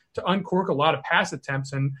forced to uncork a lot of pass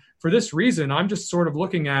attempts. And for this reason, I'm just sort of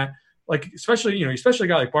looking at, especially a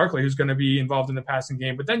guy like Barkley who's going to be involved in the passing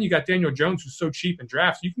game. But then you got Daniel Jones, who's so cheap in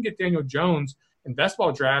drafts. You can get Daniel Jones in best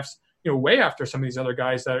ball drafts, way after some of these other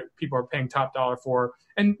guys that people are paying top dollar for.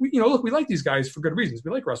 And we like these guys for good reasons.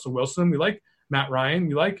 We like Russell Wilson. We like Matt Ryan.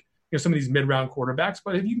 We like, some of these mid-round quarterbacks.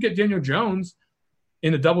 But if you can get Daniel Jones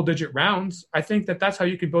in the double-digit rounds, I think that's how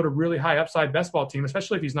you can build a really high upside best ball team,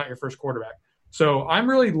 especially if he's not your first quarterback. So I'm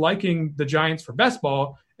really liking the Giants for best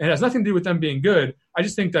ball, and it has nothing to do with them being good. I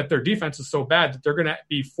just think that their defense is so bad that they're going to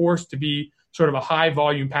be forced to be sort of a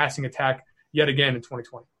high-volume passing attack yet again in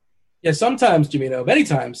 2020. Yeah, sometimes, Jimino, many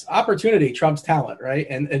times, opportunity trumps talent, right?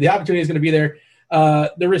 And the opportunity is going to be there.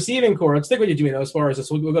 The receiving core, let's stick with you, Jimino, as far as this.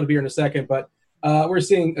 We'll go to Beer in a second, but we're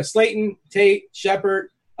seeing a Slayton, Tate, Shepard,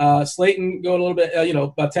 Slayton going a little bit,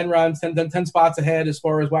 about 10 runs, 10 spots ahead as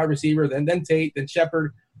far as wide receiver, then Tate, then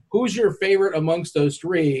Shepard. Who's your favorite amongst those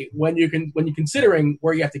three when you're considering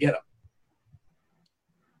where you have to get them?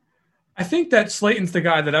 I think that Slayton's the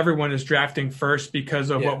guy that everyone is drafting first because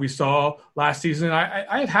of what we saw last season.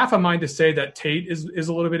 I have half a mind to say that Tate is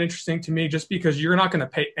a little bit interesting to me just because you're not going to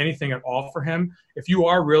pay anything at all for him. If you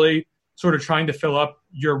are really sort of trying to fill up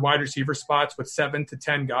your wide receiver spots with 7 to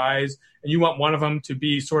 10 guys and you want one of them to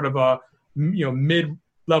be sort of a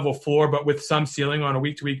mid-level floor but with some ceiling on a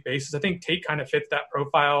week-to-week basis, I think Tate kind of fits that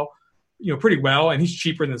profile pretty well, and he's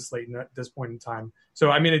cheaper than Slayton at this point in time.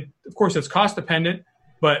 So, I mean, of course, it's cost-dependent.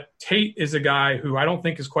 But Tate is a guy who I don't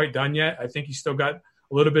think is quite done yet. I think he's still got a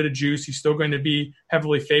little bit of juice. He's still going to be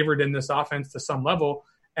heavily favored in this offense to some level.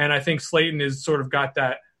 And I think Slayton has sort of got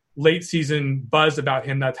that late season buzz about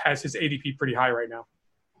him that has his ADP pretty high right now.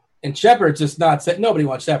 And Shepard's just not – nobody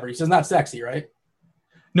wants Shepard. He's just not sexy, right?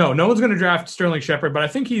 No one's going to draft Sterling Shepard, but I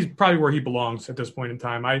think he's probably where he belongs at this point in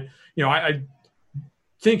time. I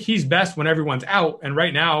think he's best when everyone's out. And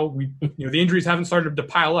right now, the injuries haven't started to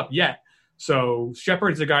pile up yet. So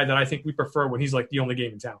Shepard's a guy that I think we prefer when he's like the only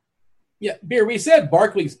game in town. Yeah, Beer, we said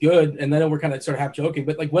Barkley's good, and then we're kind of sort of half joking,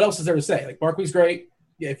 but like what else is there to say? Like Barkley's great.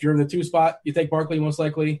 Yeah, if you're in the 2 spot, you take Barkley most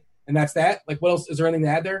likely, and that's that. Like what else? Is there anything to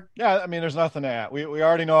add there? Yeah, I mean, there's nothing to add. We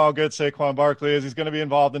already know how good Saquon Barkley is. He's going to be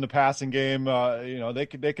involved in the passing game.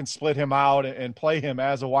 They can split him out and play him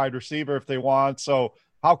as a wide receiver if they want. So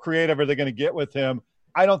how creative are they going to get with him?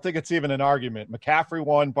 I don't think it's even an argument. McCaffrey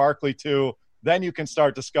 1, Barkley 2. Then you can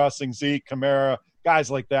start discussing Zeke, Kamara,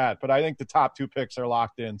 guys like that. But I think the top 2 picks are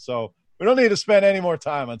locked in. So we don't need to spend any more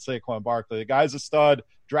time on Saquon Barkley. The guy's a stud.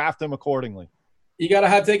 Draft him accordingly. You got a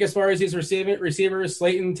hot take as far as these receivers,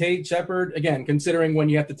 Slayton, Tate, Shepard. Again, considering when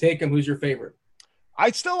you have to take them, who's your favorite?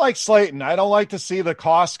 I still like Slayton. I don't like to see the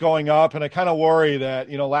cost going up, and I kind of worry that,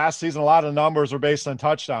 last season a lot of numbers were based on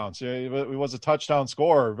touchdowns. He was a touchdown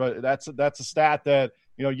scorer, but that's a stat that,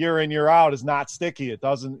 year in, year out is not sticky. It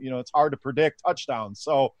doesn't, it's hard to predict touchdowns.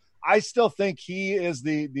 So I still think he is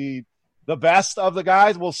the best of the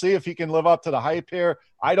guys. We'll see if he can live up to the hype here.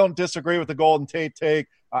 I don't disagree with the Golden Tate take.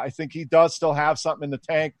 I think he does still have something in the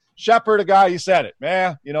tank. Shepard, a guy, you said it,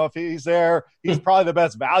 man. If he's there, he's probably the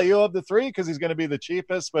best value of the 3 because he's going to be the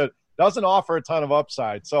cheapest, but doesn't offer a ton of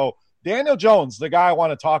upside. So Daniel Jones, the guy I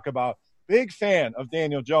want to talk about, big fan of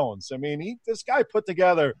Daniel Jones. I mean, this guy put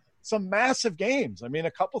together some massive games. I mean,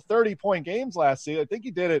 a couple 30-point games last season. I think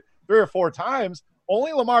he did it 3 or 4 times.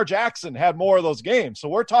 Only Lamar Jackson had more of those games. So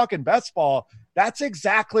we're talking best ball. That's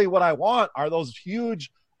exactly what I want, are those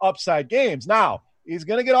huge upside games. Now, he's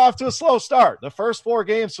going to get off to a slow start. The first 4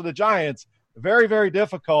 games for the Giants, very, very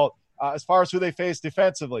difficult as far as who they face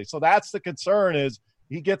defensively. So that's the concern, is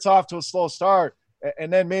he gets off to a slow start,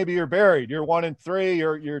 and then maybe you're buried. You're 1-3,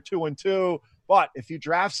 you're 2-2. But if you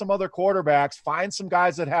draft some other quarterbacks, find some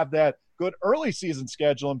guys that have that good early season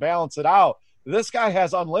schedule and balance it out, this guy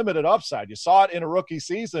has unlimited upside. You saw it in a rookie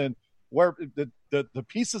season where the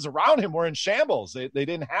pieces around him were in shambles. They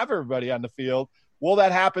didn't have everybody on the field. Will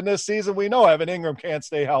that happen this season? We know Evan Ingram can't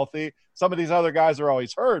stay healthy. Some of these other guys are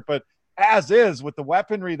always hurt. But as is, with the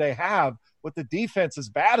weaponry they have, with the defense as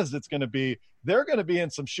bad as it's going to be, they're going to be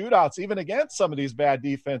in some shootouts even against some of these bad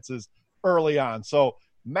defenses early on. So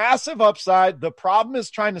massive upside. The problem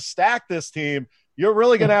is trying to stack this team. You're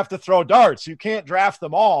really going to have to throw darts. You can't draft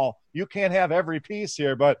them all. You can't have every piece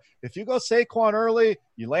here. But if you go Saquon early,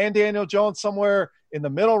 you land Daniel Jones somewhere in the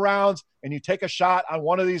middle rounds, and you take a shot on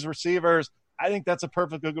one of these receivers, I think that's a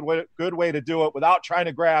perfect good way to do it without trying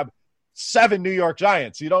to grab 7 New York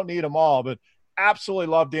Giants. You don't need them all, but absolutely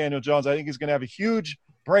love Daniel Jones. I think he's going to have a huge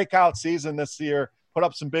breakout season this year, put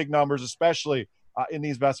up some big numbers, especially in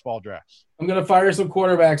these best ball drafts. I'm going to fire some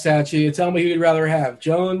quarterbacks at you. Tell me who you'd rather have,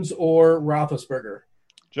 Jones or Roethlisberger.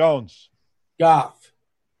 Jones. Goff.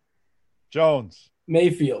 Jones.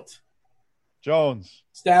 Mayfield. Jones.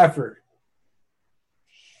 Stafford.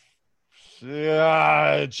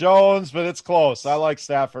 Yeah, Jones, but it's close. I like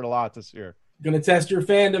Stafford a lot this year. Going to test your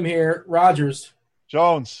fandom here. Rodgers.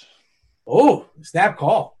 Jones. Oh, snap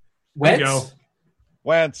call. Wentz.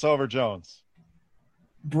 Wentz over Jones.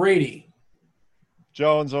 Brady.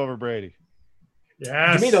 Jones over Brady.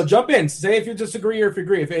 Yes. Jamito, jump in. Say if you disagree or if you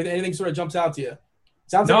agree. If anything sort of jumps out to you.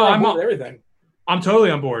 Sounds like I'm on board with everything. I'm totally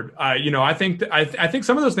on board. I think I think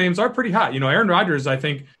some of those names are pretty hot. Aaron Rodgers, I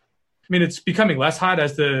mean, it's becoming less hot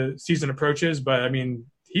as the season approaches, but I mean,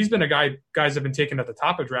 he's been a guy guys have been taken at the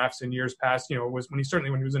top of drafts in years past. Was when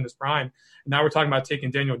he was in his prime. And now we're talking about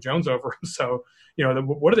taking Daniel Jones over him. So,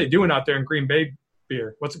 what are they doing out there in Green Bay?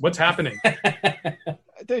 Beer? What's happening?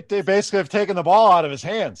 They basically have taken the ball out of his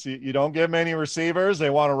hands. You don't give him any receivers. They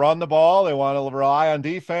want to run the ball. They want to rely on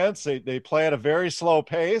defense. They play at a very slow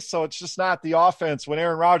pace, so it's just not the offense. When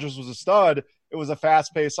Aaron Rodgers was a stud, it was a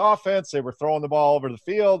fast-paced offense. They were throwing the ball over the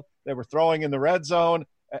field. They were throwing in the red zone,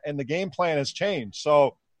 and the game plan has changed.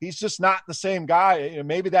 So he's just not the same guy. You know,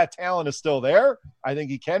 maybe that talent is still there. I think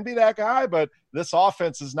he can be that guy, but this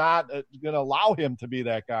offense is not going to allow him to be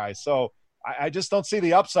that guy. So I just don't see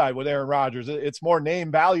the upside with Aaron Rodgers. It's more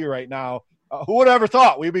name value right now. Who would have ever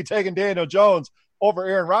thought we'd be taking Daniel Jones over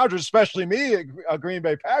Aaron Rodgers, especially me, a Green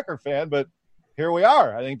Bay Packer fan, but here we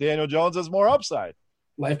are. I think Daniel Jones has more upside.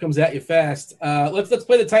 Life comes at you fast. Let's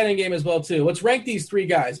play the tight end game as well, too. Let's rank these three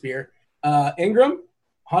guys, Beer. Ingram,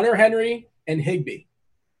 Hunter Henry, and Higbee.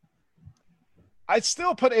 I'd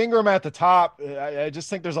still put Ingram at the top. I just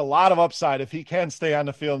think there's a lot of upside if he can stay on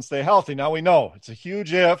the field and stay healthy. Now, we know it's a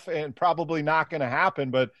huge if and probably not going to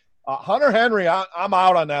happen, but Hunter Henry, I'm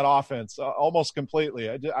out on that offense almost completely.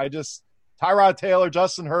 I just Tyrod Taylor,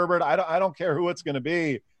 Justin Herbert, I don't care who it's going to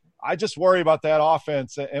be. I just worry about that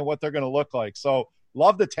offense and what they're going to look like. So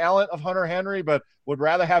love the talent of Hunter Henry, but would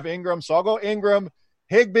rather have Ingram. So I'll go Ingram.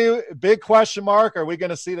 Higbee, big question mark. Are we going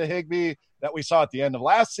to see the Higbee that we saw at the end of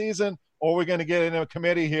last season? Or are we going to get in a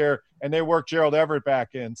committee here and they work Gerald Everett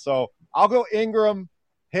back in? So I'll go Ingram,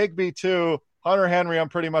 Higbee 2, Hunter Henry. I'm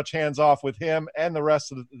pretty much hands off with him and the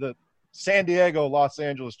rest of the San Diego, Los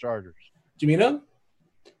Angeles Chargers. Jamino?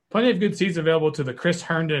 Plenty of good seats available to the Chris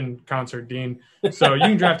Herndon concert, Dean. So you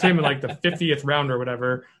can draft him in like the 50th round or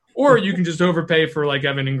whatever. Or you can just overpay for like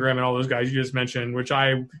Evan Ingram and all those guys you just mentioned, which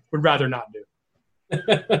I would rather not do.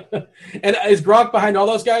 And is Gronk behind all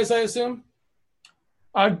those guys, I assume?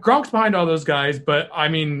 Gronk's behind all those guys, but I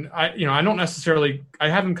mean, I don't necessarily. I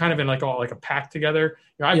have them kind of in like a pack together.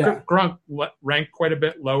 Gronk ranked quite a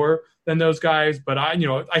bit lower than those guys, but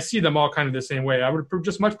I see them all kind of the same way. I would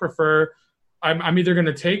just much prefer. I'm either going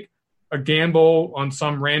to take a gamble on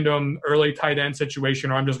some random early tight end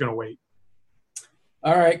situation, or I'm just going to wait.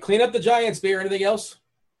 All right, clean up the Giants, Beer. Anything else?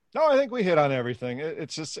 No, I think we hit on everything.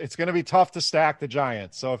 It's going to be tough to stack the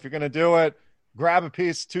Giants. So if you're going to do it, grab a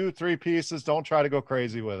piece, 2-3 pieces. Don't try to go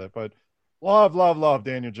crazy with it. But love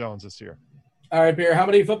Daniel Jones this year. All right, Beer. How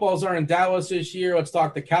many footballs are in Dallas this year? Let's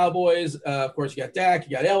talk the Cowboys. Of course, you got Dak,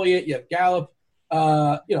 you got Elliott, you have Gallup.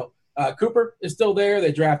 Cooper is still there.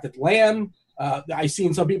 They drafted Lamb. I've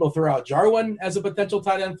seen some people throw out Jarwin as a potential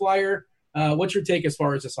tight end flyer. What's your take as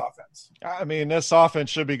far as this offense? I mean, this offense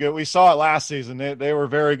should be good. We saw it last season. They were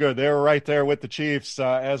very good. They were right there with the Chiefs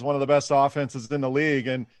as one of the best offenses in the league.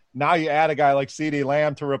 And now you add a guy like CeeDee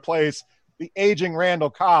Lamb to replace the aging Randall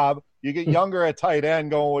Cobb. You get younger at tight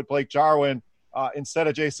end going with Blake Jarwin instead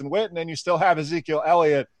of Jason Witten, and you still have Ezekiel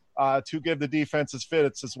Elliott to give the defenses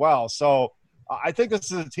fits as well. So I think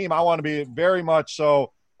this is a team I want to be very much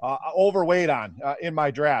so overweight on in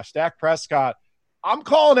my draft. Dak Prescott, I'm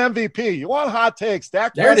calling MVP. You want hot takes?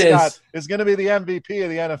 Dak Prescott is going to be the MVP of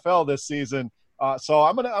the NFL this season. So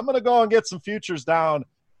I'm gonna go and get some futures down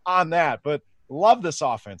on that. But love this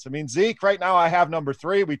offense. I mean, Zeke right now I have number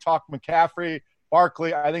 3. We talked McCaffrey,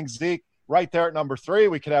 Barkley. I think Zeke right there at number 3.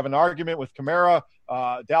 We could have an argument with Kamara,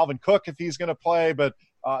 Dalvin Cook if he's going to play. But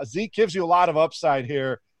Zeke gives you a lot of upside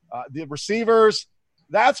here. The receivers,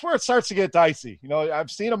 that's where it starts to get dicey.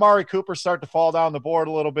 I've seen Amari Cooper start to fall down the board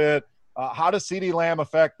a little bit. How does CeeDee Lamb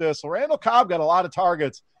affect this? Well, Randall Cobb got a lot of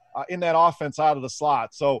targets in that offense out of the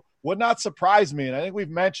slot. So would not surprise me. And I think we've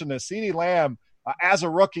mentioned this. CeeDee Lamb, as a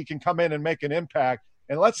rookie, can come in and make an impact.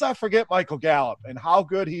 And let's not forget Michael Gallup and how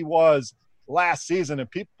good he was last season.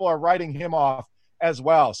 And people are writing him off as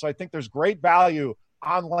well. So I think there's great value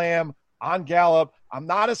on Lamb, on Gallup. I'm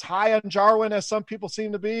not as high on Jarwin as some people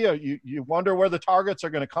seem to be. You wonder where the targets are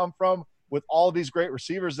going to come from with all of these great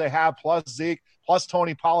receivers they have, plus Zeke, plus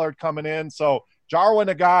Tony Pollard coming in. So Jarwin,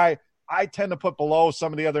 a guy I tend to put below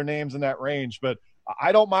some of the other names in that range. But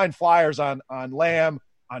I don't mind flyers on Lamb,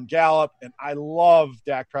 on Gallup, and I love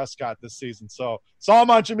Dak Prescott this season. So saw him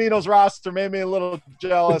on Jamino's roster, made me a little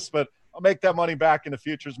jealous, but I'll make that money back in the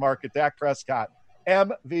futures market. Dak Prescott,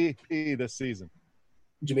 MVP this season.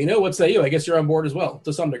 Jamino, what say you? I guess you're on board as well,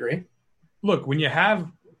 to some degree. Look, when you have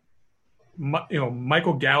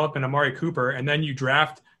Michael Gallup and Amari Cooper, and then you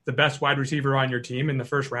draft the best wide receiver on your team in the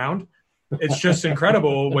first round, it's just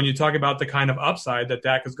incredible when you talk about the kind of upside that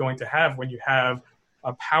Dak is going to have when you have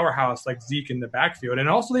a powerhouse like Zeke in the backfield. And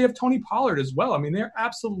also they have Tony Pollard as well. I mean, they're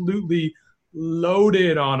absolutely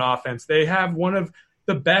loaded on offense. They have one of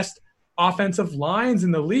the best offensive lines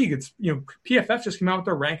in the league. It's, PFF just came out with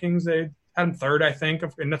their rankings. They had them 3rd, I think,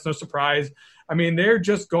 and that's no surprise. I mean, they're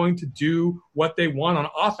just going to do what they want on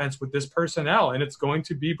offense with this personnel, and it's going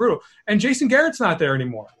to be brutal. And Jason Garrett's not there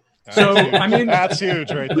anymore. So, I mean, that's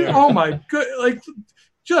huge right there. Oh my good. Like,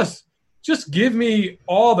 just give me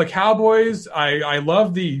all the Cowboys. I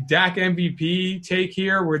love the Dak MVP take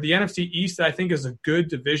here, where the NFC East, I think, is a good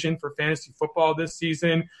division for fantasy football this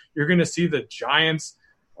season. You're going to see the Giants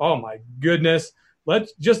Oh, my goodness.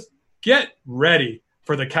 Let's just get ready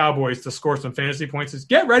for the Cowboys to score some fantasy points. Just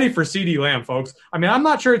get ready for CeeDee Lamb, folks. I mean, I'm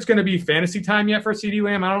not sure it's going to be fantasy time yet for CeeDee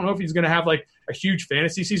Lamb. I don't know if he's going to have like a huge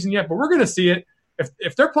fantasy season yet, but we're going to see it.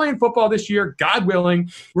 If they're playing football this year, God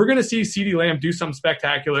willing, we're going to see CeeDee Lamb do something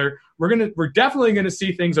spectacular. We're definitely going to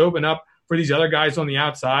see things open up for these other guys on the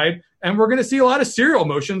outside, and we're going to see a lot of serial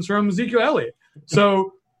motions from Ezekiel Elliott.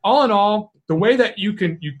 So all in all, the way that you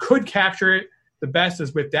could capture it the best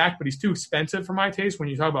is with Dak, but he's too expensive for my taste when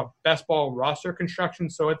you talk about best ball roster construction.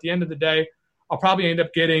 So at the end of the day, I'll probably end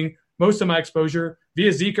up getting most of my exposure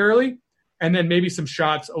via Zeke early, and then maybe some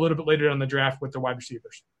shots a little bit later on the draft with the wide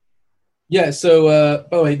receivers. Yeah, so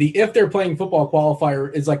by the way, the if they're playing football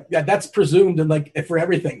qualifier is like that's presumed and like for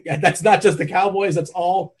everything. That's not just the Cowboys, that's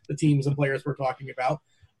all the teams and players we're talking about.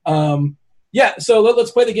 So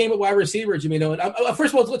let's play the game at wide receiver, Jamino. And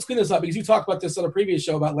first of all, let's clean this up because you talked about this on a previous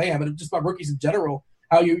show about Lamb and just about rookies in general,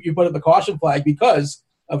 how you put up the caution flag because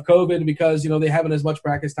of COVID and because they haven't as much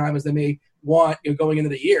practice time as they may want going into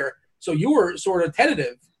the year. So you were sort of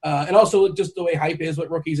tentative, and also just the way hype is with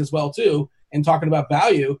rookies as well too, and talking about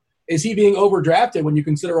value. Is he being overdrafted when you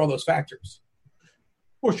consider all those factors?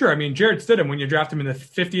 Well, sure. I mean, Jarrett Stidham, when you draft him in the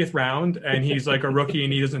 50th round and he's like a rookie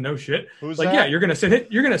and he doesn't know shit, Who's like, that? yeah, you're going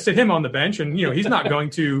to sit him on the bench and, he's not going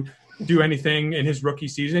to do anything in his rookie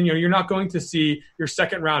season. You're not going to see your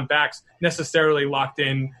second round backs necessarily locked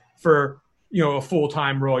in for, a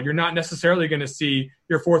full-time role. You're not necessarily going to see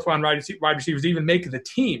your fourth round wide receivers even make the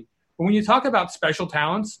team. But when you talk about special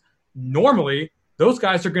talents, normally those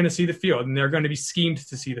guys are going to see the field and they're going to be schemed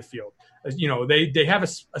to see the field. They have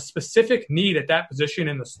a specific need at that position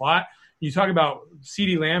in the slot. You talk about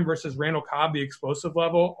CeeDee Lamb versus Randall Cobb, the explosive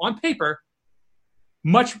level on paper,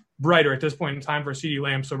 much brighter at this point in time for CeeDee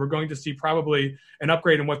Lamb. So we're going to see probably an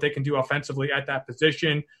upgrade in what they can do offensively at that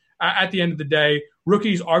position. At the end of the day,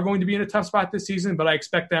 rookies are going to be in a tough spot this season, but I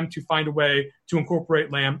expect them to find a way to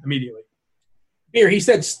incorporate Lamb immediately. Here, he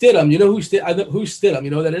said Stidham. You know who's Stidham?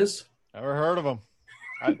 You know who that is? Never heard of him.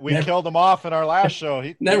 We killed him off in our last show.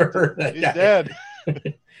 Never heard of that He's guy. dead.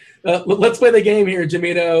 Let's play the game here,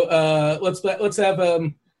 Jamino.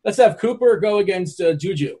 Let's have Cooper go against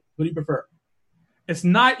Juju. Who do you prefer? It's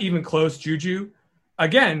not even close, Juju.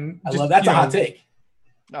 Again, I love that's a hot take.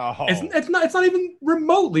 No, it's not even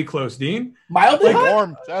remotely close, Dean. Mildly hot?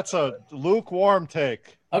 lukewarm. That's a lukewarm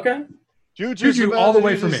take. Okay. Juju all the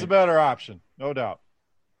way for me. Juju's the better option, no doubt.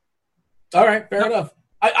 All right, fair enough.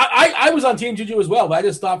 I was on Team Juju as well, but I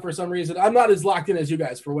just thought for some reason I'm not as locked in as you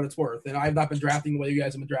guys for what it's worth, and I've not been drafting the way you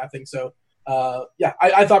guys have been drafting. So,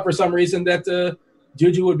 I thought for some reason that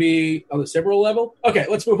Juju would be on the similar level. Okay,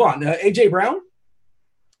 let's move on. AJ Brown.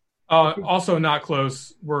 Also not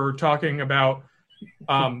close. We're talking about.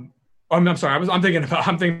 I'm sorry. I'm thinking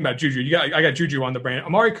about Juju. I got Juju on the brain.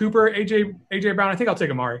 Amari Cooper, AJ Brown. I think I'll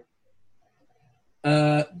take Amari.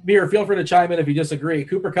 Beer, feel free to chime in if you disagree.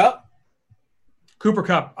 Cooper Kupp.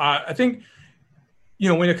 I think,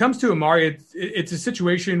 when it comes to Amari, it's a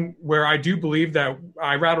situation where I do believe that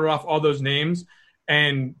I rattled off all those names.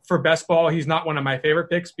 And for best ball, he's not one of my favorite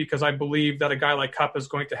picks because I believe that a guy like Kupp is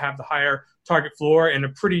going to have the higher target floor and a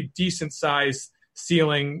pretty decent size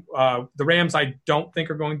ceiling. The Rams, I don't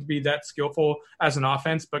think are going to be that skillful as an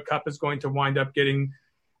offense, but Kupp is going to wind up getting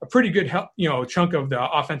a pretty good chunk of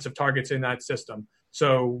the offensive targets in that system.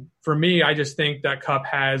 So for me, I just think that Kupp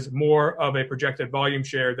has more of a projected volume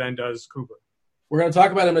share than does Cooper. We're going to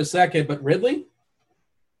talk about him in a second, but Ridley?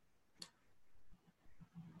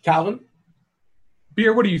 Calvin?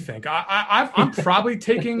 Beer, what do you think? I'm probably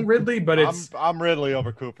taking Ridley, but I'm Ridley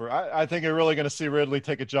over Cooper. I think you're really going to see Ridley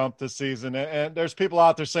take a jump this season. And there's people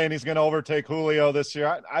out there saying he's going to overtake Julio this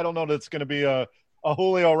year. I don't know that it's going to be a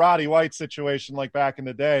Julio Roddy White situation like back in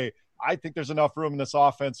the day. I think there's enough room in this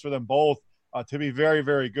offense for them both to be very,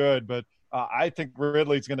 very good. But I think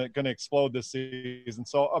Ridley's going to explode this season.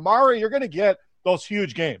 So, Amari, you're going to get those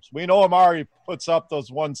huge games. We know Amari puts up those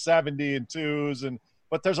 170 and twos,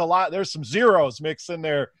 but there's some zeros mixed in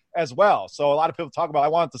there as well. So a lot of people talk about, I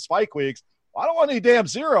want the spike weeks. I don't want any damn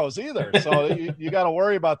zeros either. So you got to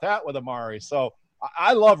worry about that with Amari. So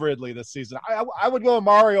I love Ridley this season. I would go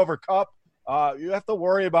Amari over Kupp. You have to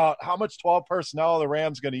worry about how much 12 personnel the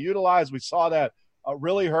Rams going to utilize. We saw that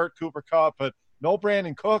really hurt Cooper Kupp, but no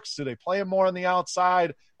Brandon Cooks. Do they play him more on the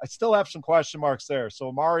outside? I still have some question marks there. So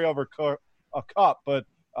Amari over Kupp, but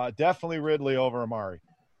definitely Ridley over Amari.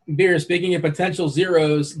 Beer, speaking of potential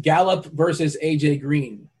zeros, Gallup versus AJ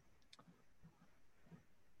Green.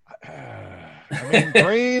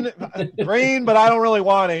 Green, but I don't really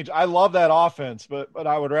want AJ. I love that offense, but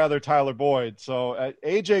I would rather Tyler Boyd. So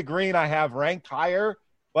AJ Green I have ranked higher,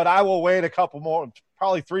 but I will wait a couple more,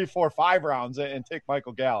 probably 3, 4, 5 rounds and take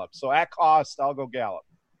Michael Gallup. So at cost, I'll go Gallup.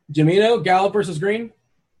 Jamino, Gallup versus Green?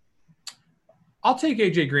 I'll take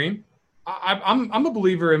AJ Green. I'm a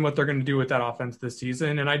believer in what they're going to do with that offense this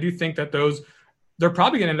season, and I do think that they're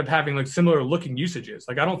probably going to end up having like similar looking usages.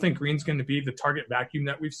 Like I don't think Green's going to be the target vacuum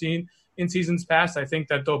that we've seen in seasons past. I think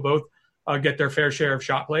that they'll both get their fair share of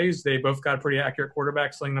shot plays. They both got a pretty accurate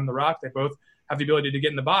quarterback slinging them the rock. They both have the ability to get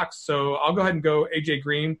in the box. So I'll go ahead and go AJ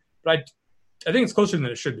Green, but I think it's closer than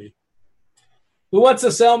it should be. Who wants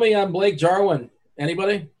to sell me on Blake Jarwin?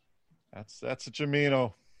 Anybody? That's a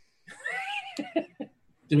Jamino.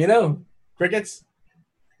 Jamino? Crickets?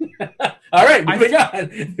 All right, moving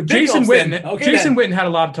on. Jason Witten had a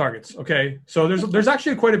lot of targets. Okay, so there's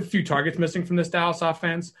actually quite a few targets missing from this Dallas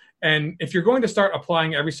offense. And if you're going to start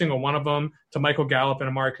applying every single one of them to Michael Gallup and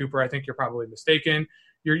Amari Cooper, I think you're probably mistaken.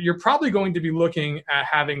 You're probably going to be looking at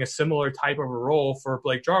having a similar type of a role for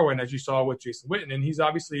Blake Jarwin as you saw with Jason Witten. And he's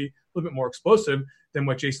obviously a little bit more explosive than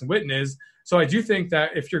what Jason Witten is. So I do think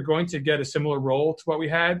that if you're going to get a similar role to what we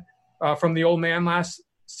had from the old man last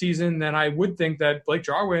season, then I would think that Blake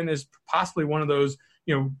Jarwin is possibly one of those,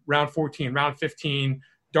 round 14, round 15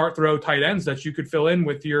 dart throw tight ends that you could fill in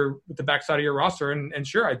with the backside of your roster. And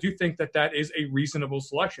sure, I do think that is a reasonable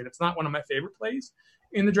selection. It's not one of my favorite plays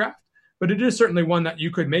in the draft, but it is certainly one that you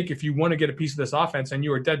could make if you want to get a piece of this offense and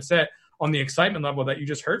you are dead set on the excitement level that you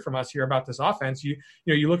just heard from us here about this offense. You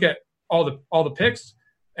look at all the picks,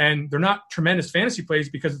 and they're not tremendous fantasy plays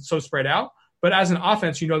because it's so spread out. But as an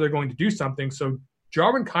offense, they're going to do something. So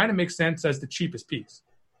Jarwin kind of makes sense as the cheapest piece.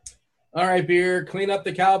 All right, Beer, clean up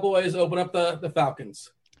the Cowboys, open up the Falcons.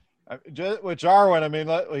 With Jarwin, I mean,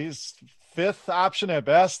 he's fifth option at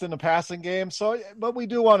best in the passing game. So, but we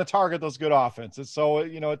do want to target those good offenses. So,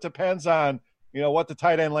 it depends on, what the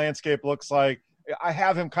tight end landscape looks like. I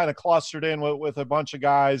have him kind of clustered in with a bunch of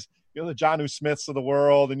guys, the Jonnu Smiths of the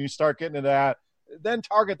world, and you start getting into that, then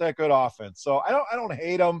target that good offense. So I don't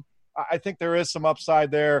hate him. I think there is some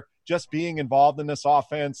upside there just being involved in this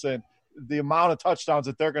offense and the amount of touchdowns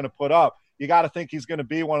that they're going to put up. You got to think he's going to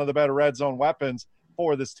be one of the better red zone weapons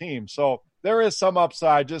for this team. So there is some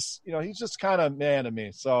upside. Just, he's just kind of man to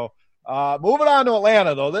me. So moving on to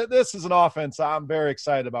Atlanta, though, this is an offense I'm very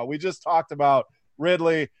excited about. We just talked about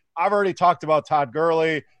Ridley. I've already talked about Todd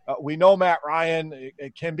Gurley. We know Matt Ryan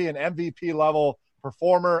it can be an MVP level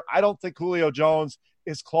performer. I don't think Julio Jones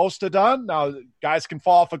is close to done. Now, guys can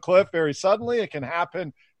fall off a cliff very suddenly. It can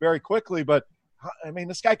happen very quickly. But, I mean,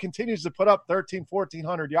 this guy continues to put up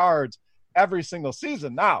 1,400 yards every single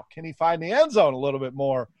season. Now, can he find the end zone a little bit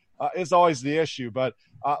more is always the issue. But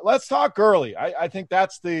let's talk Gurley. I think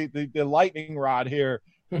that's the lightning rod here.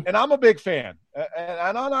 And I'm a big fan.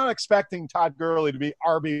 And I'm not expecting Todd Gurley to be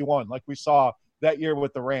RB1 like we saw that year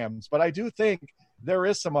with the Rams. But I do think there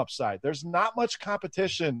is some upside. There's not much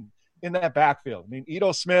competition in that backfield. I mean,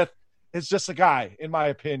 Ito Smith is just a guy, in my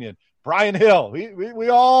opinion. Brian Hill, we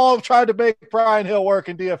all tried to make Brian Hill work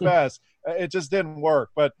in DFS. It just didn't work.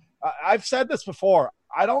 But I've said this before.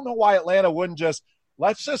 I don't know why Atlanta wouldn't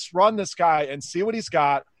let's just run this guy and see what he's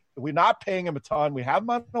got. We're not paying him a ton. We have him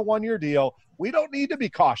on a one-year deal. We don't need to be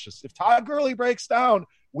cautious. If Todd Gurley breaks down,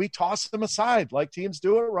 we toss him aside like teams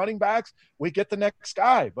do it, running backs. We get the next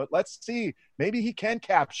guy. But let's see. Maybe he can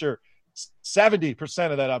capture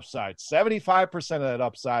 70% of that upside, 75% of that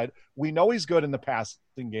upside. We know he's good in the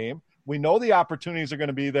passing game. We know the opportunities are going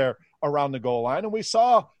to be there around the goal line. And we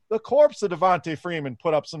saw the corpse of Devontae Freeman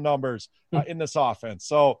put up some numbers in this offense.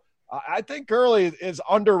 So I think Gurley is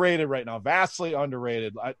underrated right now, vastly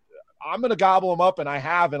underrated. I'm going to gobble him up, and I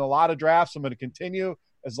have in a lot of drafts. I'm going to continue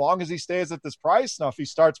as long as he stays at this price. Now, if he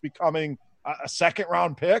starts becoming a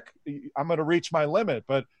second-round pick, I'm going to reach my limit.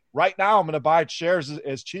 But right now, I'm going to buy shares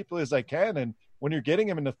as cheaply as I can. And when you're getting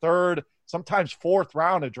him in the third, sometimes fourth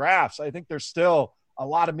round of drafts, I think there's still a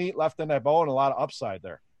lot of meat left in that bone, a lot of upside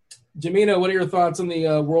there. Jamino, what are your thoughts on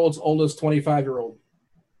the world's oldest 25-year-old?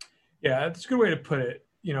 Yeah, that's a good way to put it.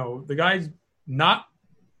 The guy's not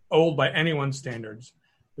old by anyone's standards.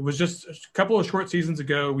 It was just a couple of short seasons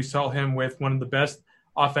ago, we saw him with one of the best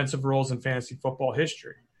offensive roles in fantasy football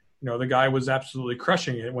history. The guy was absolutely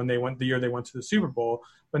crushing it when the year they went to the Super Bowl.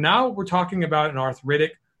 But now we're talking about an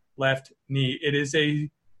arthritic left knee. It is a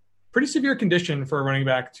pretty severe condition for a running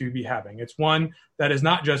back to be having. It's one that is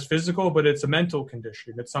not just physical, but it's a mental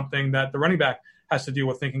condition. It's something that the running back has to deal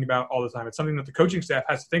with thinking about all the time. It's something that the coaching staff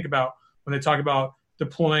has to think about when they talk about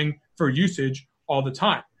deploying for usage all the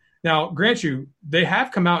time. Now, grant you, they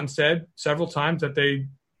have come out and said several times that they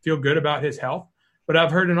feel good about his health. But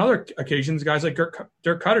I've heard on other occasions, guys like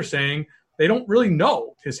Dirk Cutter saying they don't really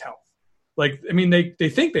know his health. They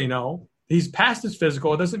think they know. He's past his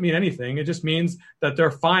physical. It doesn't mean anything. It just means that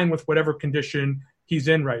they're fine with whatever condition he's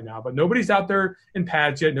in right now. But nobody's out there in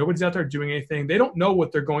pads yet. Nobody's out there doing anything. They don't know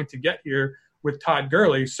what they're going to get here with Todd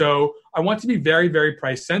Gurley. So I want to be very, very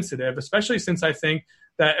price sensitive, especially since I think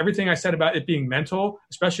that everything I said about it being mental,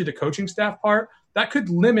 especially the coaching staff part, that could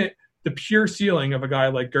limit the pure ceiling of a guy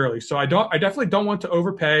like Gurley. So I definitely don't want to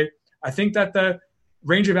overpay. I think that the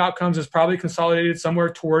range of outcomes is probably consolidated somewhere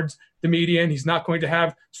towards the median. He's not going to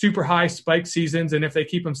have super high spike seasons, and if they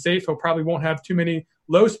keep him safe, he'll probably won't have too many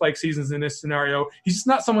low spike seasons in this scenario. He's just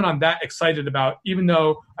not someone I'm that excited about, even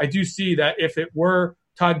though I do see that if it were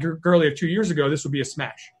Todd Gurley of 2 years ago, this would be a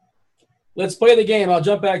smash. Let's play the game. I'll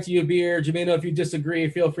jump back to you, Beer. Jamino, if you disagree,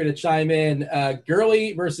 feel free to chime in.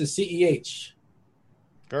 Gurley versus CEH.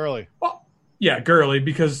 Gurley. Well, yeah, Gurley,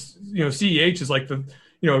 because CEH is like the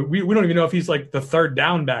we don't even know if he's like the third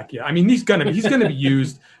down back yet. I mean, he's gonna be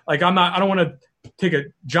used. Like I don't want to take a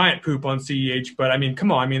giant poop on CEH, but I mean,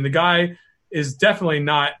 come on. I mean, the guy is definitely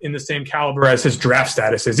not in the same caliber as his draft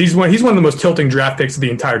status is. He's one of the most tilting draft picks of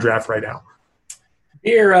the entire draft right now.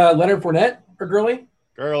 Here, Leonard Fournette or Gurley?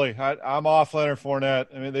 Gurley. I'm off Leonard Fournette.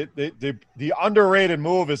 I mean, the underrated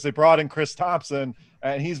move is they brought in Chris Thompson,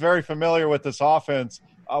 and he's very familiar with this offense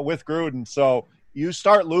with Gruden. So you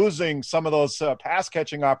start losing some of those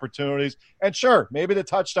pass-catching opportunities. And sure, maybe the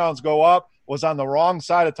touchdowns go up, was on the wrong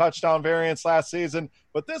side of touchdown variance last season,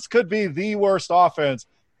 but this could be the worst offense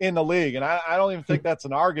in the league, and I don't even think that's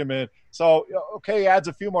an argument. So, okay, he adds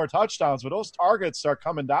a few more touchdowns, but those targets start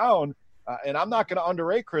coming down, and I'm not going to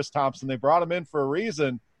underrate Chris Thompson. They brought him in for a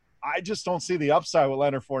reason. I just don't see the upside with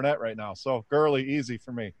Leonard Fournette right now. So, Gurley, easy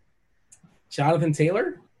for me. Jonathan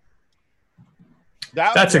Taylor?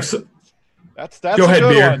 That's Go ahead, a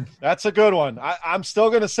good Beer. one. That's a good one. I'm still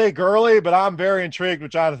going to say Gurley, but I'm very intrigued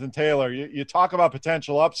with Jonathan Taylor. You talk about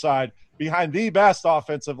potential upside behind the best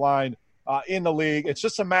offensive line in the league. It's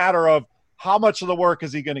just a matter of how much of the work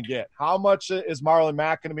is he going to get? How much is Marlon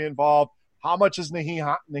Mack going to be involved? How much is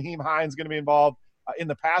Nyheim Hines going to be involved in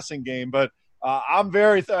the passing game? But I'm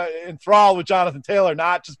very enthralled with Jonathan Taylor,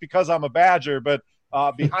 not just because I'm a Badger, but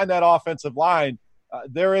behind that offensive line,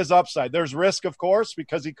 there is upside. There's risk, of course,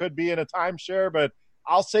 because he could be in a timeshare, but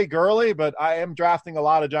I'll say Gurley, but I am drafting a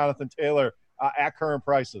lot of Jonathan Taylor at current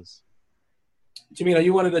prices. Jamino,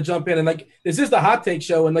 you wanted to jump in, and this is the hot take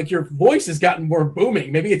show, and your voice has gotten more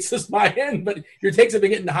booming. Maybe it's just my end, but your takes have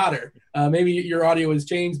been getting hotter. Maybe your audio has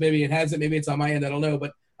changed. Maybe it hasn't. Maybe it's on my end. I don't know,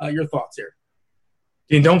 but your thoughts here.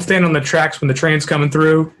 Dean, don't stand on the tracks when the train's coming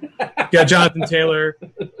through. You got Jonathan Taylor,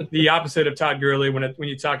 the opposite of Todd Gurley when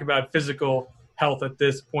you talk about physical health at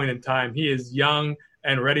this point in time. He is young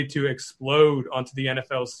and ready to explode onto the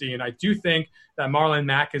NFL scene. I do think that Marlon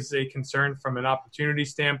Mack is a concern from an opportunity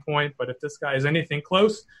standpoint, but if this guy is anything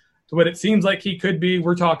close to what it seems like he could be,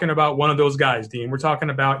 we're talking about one of those guys, Dean. We're talking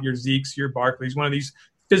about your Zekes, your Barkleys, one of these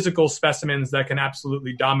physical specimens that can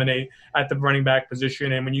absolutely dominate at the running back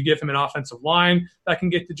position. And when you give him an offensive line that can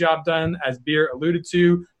get the job done, as Beer alluded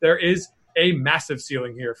to, there is a massive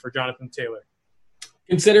ceiling here for Jonathan Taylor.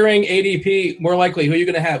 Considering ADP, more likely, who are you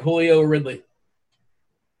going to have, Julio or Ridley?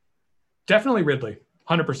 Definitely Ridley,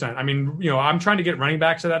 100%. I mean, I'm trying to get running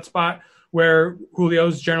backs to that spot where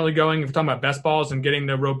Julio's generally going. If we're talking about best balls and getting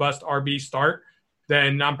the robust RB start,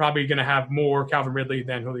 then I'm probably going to have more Calvin Ridley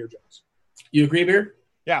than Julio Jones. You agree, Beer?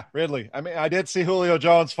 Yeah, Ridley. I mean, I did see Julio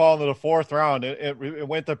Jones fall into the fourth round. It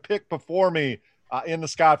went the pick before me in the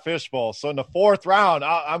Scott Fish Bowl. So in the fourth round,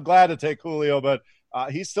 I'm glad to take Julio, but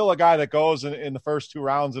he's still a guy that goes in the first two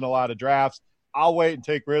rounds in a lot of drafts. I'll wait and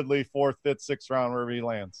take Ridley 4th, 5th, 6th round wherever he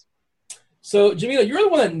lands. So, Jamino, you're the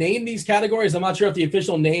one that named these categories. I'm not sure if the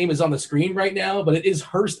official name is on the screen right now, but it is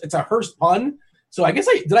Hurst. It's a Hurst pun. So I guess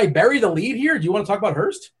did I bury the lead here? Do you want to talk about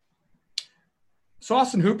Hurst? So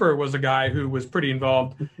Austin Hooper was a guy who was pretty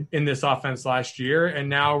involved in this offense last year, and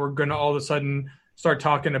now we're going to all of a sudden start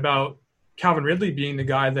talking about Calvin Ridley being the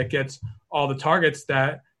guy that gets all the targets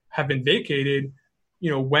that have been vacated,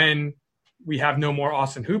 when we have no more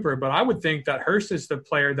Austin Hooper. But I would think that Hurst is the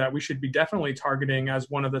player that we should be definitely targeting as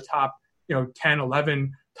one of the top 10,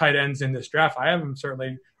 11 tight ends in this draft. I have him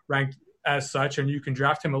certainly ranked as such, and you can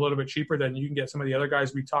draft him a little bit cheaper than you can get some of the other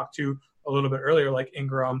guys we talked to a little bit earlier, like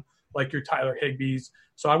Ingram, like your Tyler Higbees.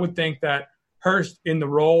 So I would think that Hurst, in the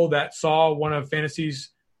role that saw one of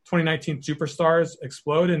fantasy's 2019 superstars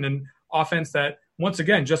explode in an offense that, once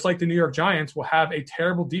again, just like the New York Giants, will have a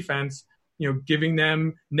terrible defense, giving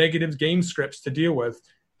them negative game scripts to deal with,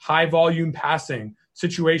 high volume passing,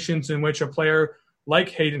 situations in which a player like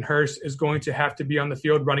Hayden Hurst is going to have to be on the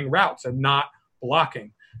field running routes and not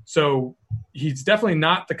blocking. So he's definitely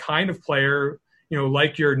not the kind of player,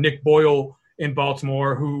 like your Nick Boyle in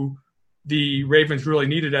Baltimore, who the Ravens really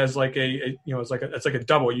needed as like it's like a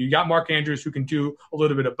double. You got Mark Andrews who can do a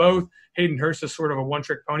little bit of both. Hayden Hurst is sort of a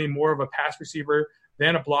one-trick pony, more of a pass receiver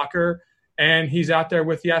than a blocker. And he's out there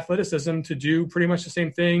with the athleticism to do pretty much the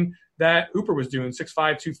same thing that Hooper was doing, 6'5",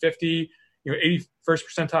 250, 81st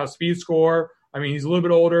percentile speed score. I mean, he's a little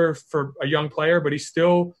bit older for a young player, but he's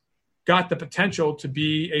still got the potential to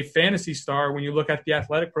be a fantasy star when you look at the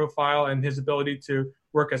athletic profile and his ability to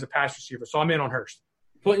work as a pass receiver. So I'm in on Hurst.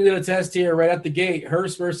 Putting you to the test here right at the gate,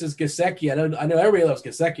 Hurst versus Gesicki. I know everybody loves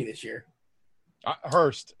Gesicki this year.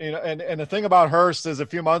 Hurst, and the thing about Hurst is a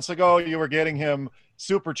few months ago you were getting him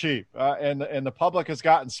super cheap, and the public has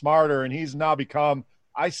gotten smarter, and he's now become.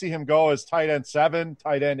 I see him go as tight end 7,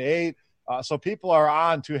 tight end 8. So people are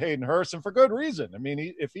on to Hayden Hurst, and for good reason. I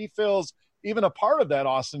mean, if he fills even a part of that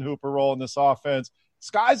Austin Hooper role in this offense,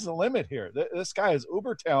 sky's the limit here. This guy is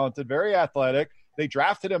uber talented, very athletic. They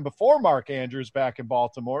drafted him before Mark Andrews back in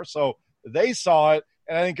Baltimore, so they saw it,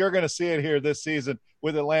 and I think you're going to see it here this season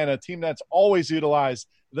with Atlanta, a team that's always utilized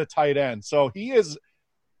the tight end. So he is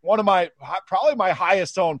one of probably my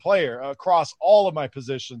highest owned player across all of my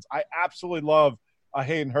positions. I absolutely love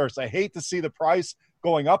Hayden Hurst. I hate to see the price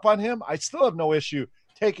going up on him. I still have no issue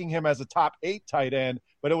taking him as a top 8 tight end,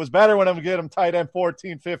 but it was better when I'm going to get him tight end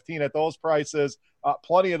 14, 15 at those prices.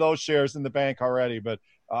 Plenty of those shares in the bank already, but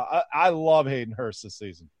I love Hayden Hurst this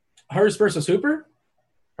season. Hurst versus Hooper?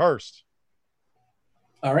 Hurst.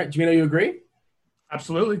 All right. Jamino, you agree?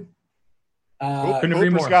 Absolutely.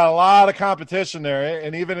 Hooper's got a lot of competition there,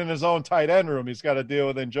 and even in his own tight end room, he's got to deal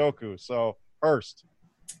with Njoku. So Hurst.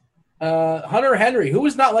 Hunter Henry. Who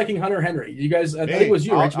was not liking Hunter Henry? You guys, I think it was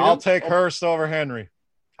you, right? I'll take Hurst over Henry.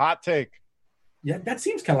 Hot take. Yeah, that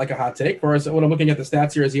seems kind of like a hot take. For us, when I'm looking at the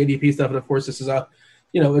stats here as the ADP stuff, and of course, this is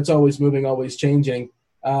it's always moving, always changing.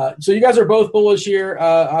 So you guys are both bullish here,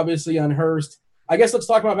 obviously on Hurst. I guess let's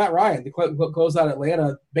talk about Matt Ryan to close out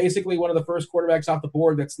Atlanta. Basically, one of the first quarterbacks off the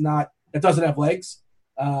board that doesn't have legs.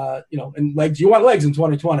 And legs. You want legs in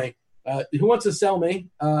 2020. Who wants to sell me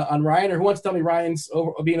on Ryan, or who wants to tell me Ryan's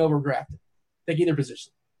being overdrafted? Take either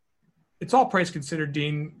position. It's all price considered,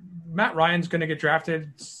 Dean. Matt Ryan's going to get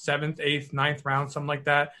drafted 7th, 8th, 9th round, something like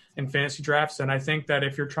that in fantasy drafts. And I think that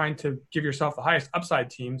if you're trying to give yourself the highest upside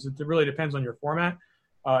teams, it really depends on your format.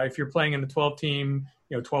 If you're playing in the 12-team,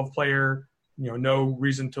 12-player, no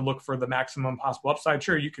reason to look for the maximum possible upside.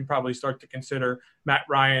 Sure, you can probably start to consider Matt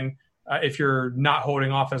Ryan if you're not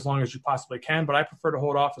holding off as long as you possibly can. But I prefer to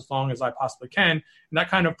hold off as long as I possibly can. And that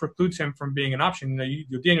kind of precludes him from being an option.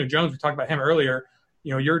 Daniel Jones, we talked about him earlier.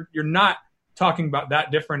 You're not talking about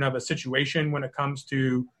that different of a situation when it comes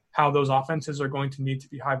to how those offenses are going to need to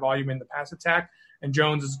be high volume in the pass attack. And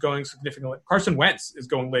Jones is going significantly. Carson Wentz is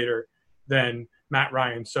going later than Matt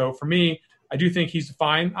Ryan. So for me, I do think he's a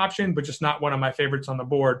fine option, but just not one of my favorites on the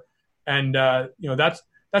board. And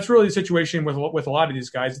that's really the situation with a lot of these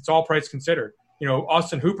guys. It's all price considered.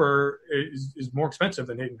 Austin Hooper is more expensive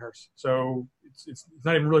than Hayden Hurst, so it's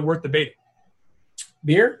not even really worth debating.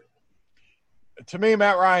 Beer? To me,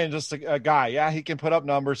 Matt Ryan, just a guy. Yeah, he can put up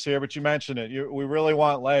numbers here, but you mentioned it. We really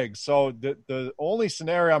want legs. So the only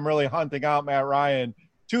scenario I'm really hunting out Matt Ryan,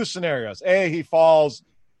 2 scenarios. A, he falls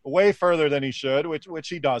way further than he should, which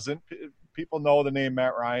he doesn't. People know the name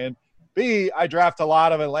Matt Ryan. B, I draft a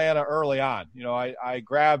lot of Atlanta early on. I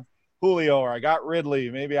grabbed Julio, or I got Ridley.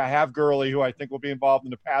 Maybe I have Gurley, who I think will be involved in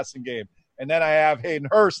the passing game. And then I have Hayden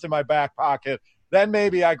Hurst in my back pocket. Then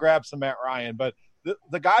maybe I grab some Matt Ryan. But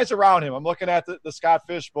the guys around him, I'm looking at the Scott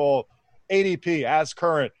Fish Bowl ADP as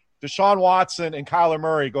current. Deshaun Watson and Kyler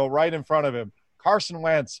Murray go right in front of him. Carson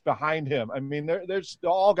Wentz behind him. I mean, there's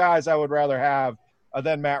all guys I would rather have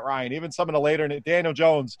than Matt Ryan. Even some of the later – Daniel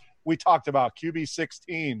Jones, we talked about, QB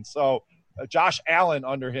 16. So Josh Allen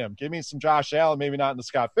under him. Give me some Josh Allen, maybe not in the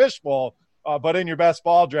Scott Fish Bowl, but in your best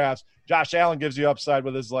ball drafts, Josh Allen gives you upside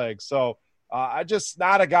with his legs. So I just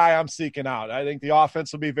not a guy I'm seeking out. I think the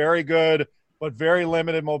offense will be very good, but very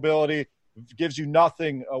limited mobility. Gives you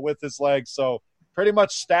nothing with his legs. So pretty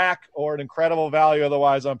much stack or an incredible value.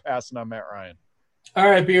 Otherwise, I'm passing on Matt Ryan. All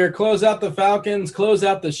right, Beer, close out the Falcons, close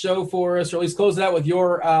out the show for us, or at least close it out with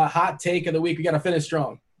your hot take of the week. We got to finish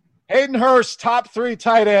strong. Hayden Hurst, top 3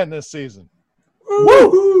 tight end this season.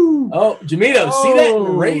 Woo! Oh, Jamito, see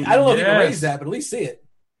that? I don't know if you can raise that, but at least see it.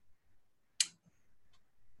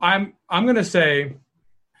 I'm going to say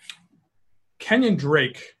Kenyon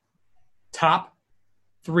Drake, top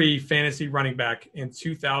 3 fantasy running back in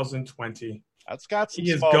 2020. That's got some.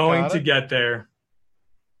 He is going to get there.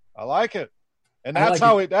 I like it. And that's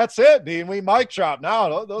that's it, Dean. We mic drop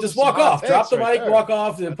now. Those just walk off. Drop the mic, walk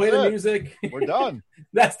off, and play the music. We're done.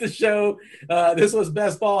 That's the show. This was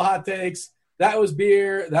Best Ball Hot Takes. That was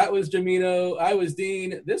Beer. That was Jamino. I was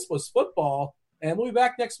Dean. This was football. And we'll be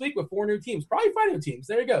back next week with 4 new teams, probably 5 new teams.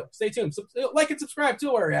 There you go. Stay tuned. Like and subscribe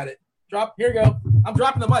too while we're at it. Here you go. I'm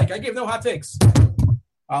dropping the mic. I gave no hot takes.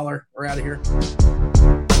 Holler. We're out of here.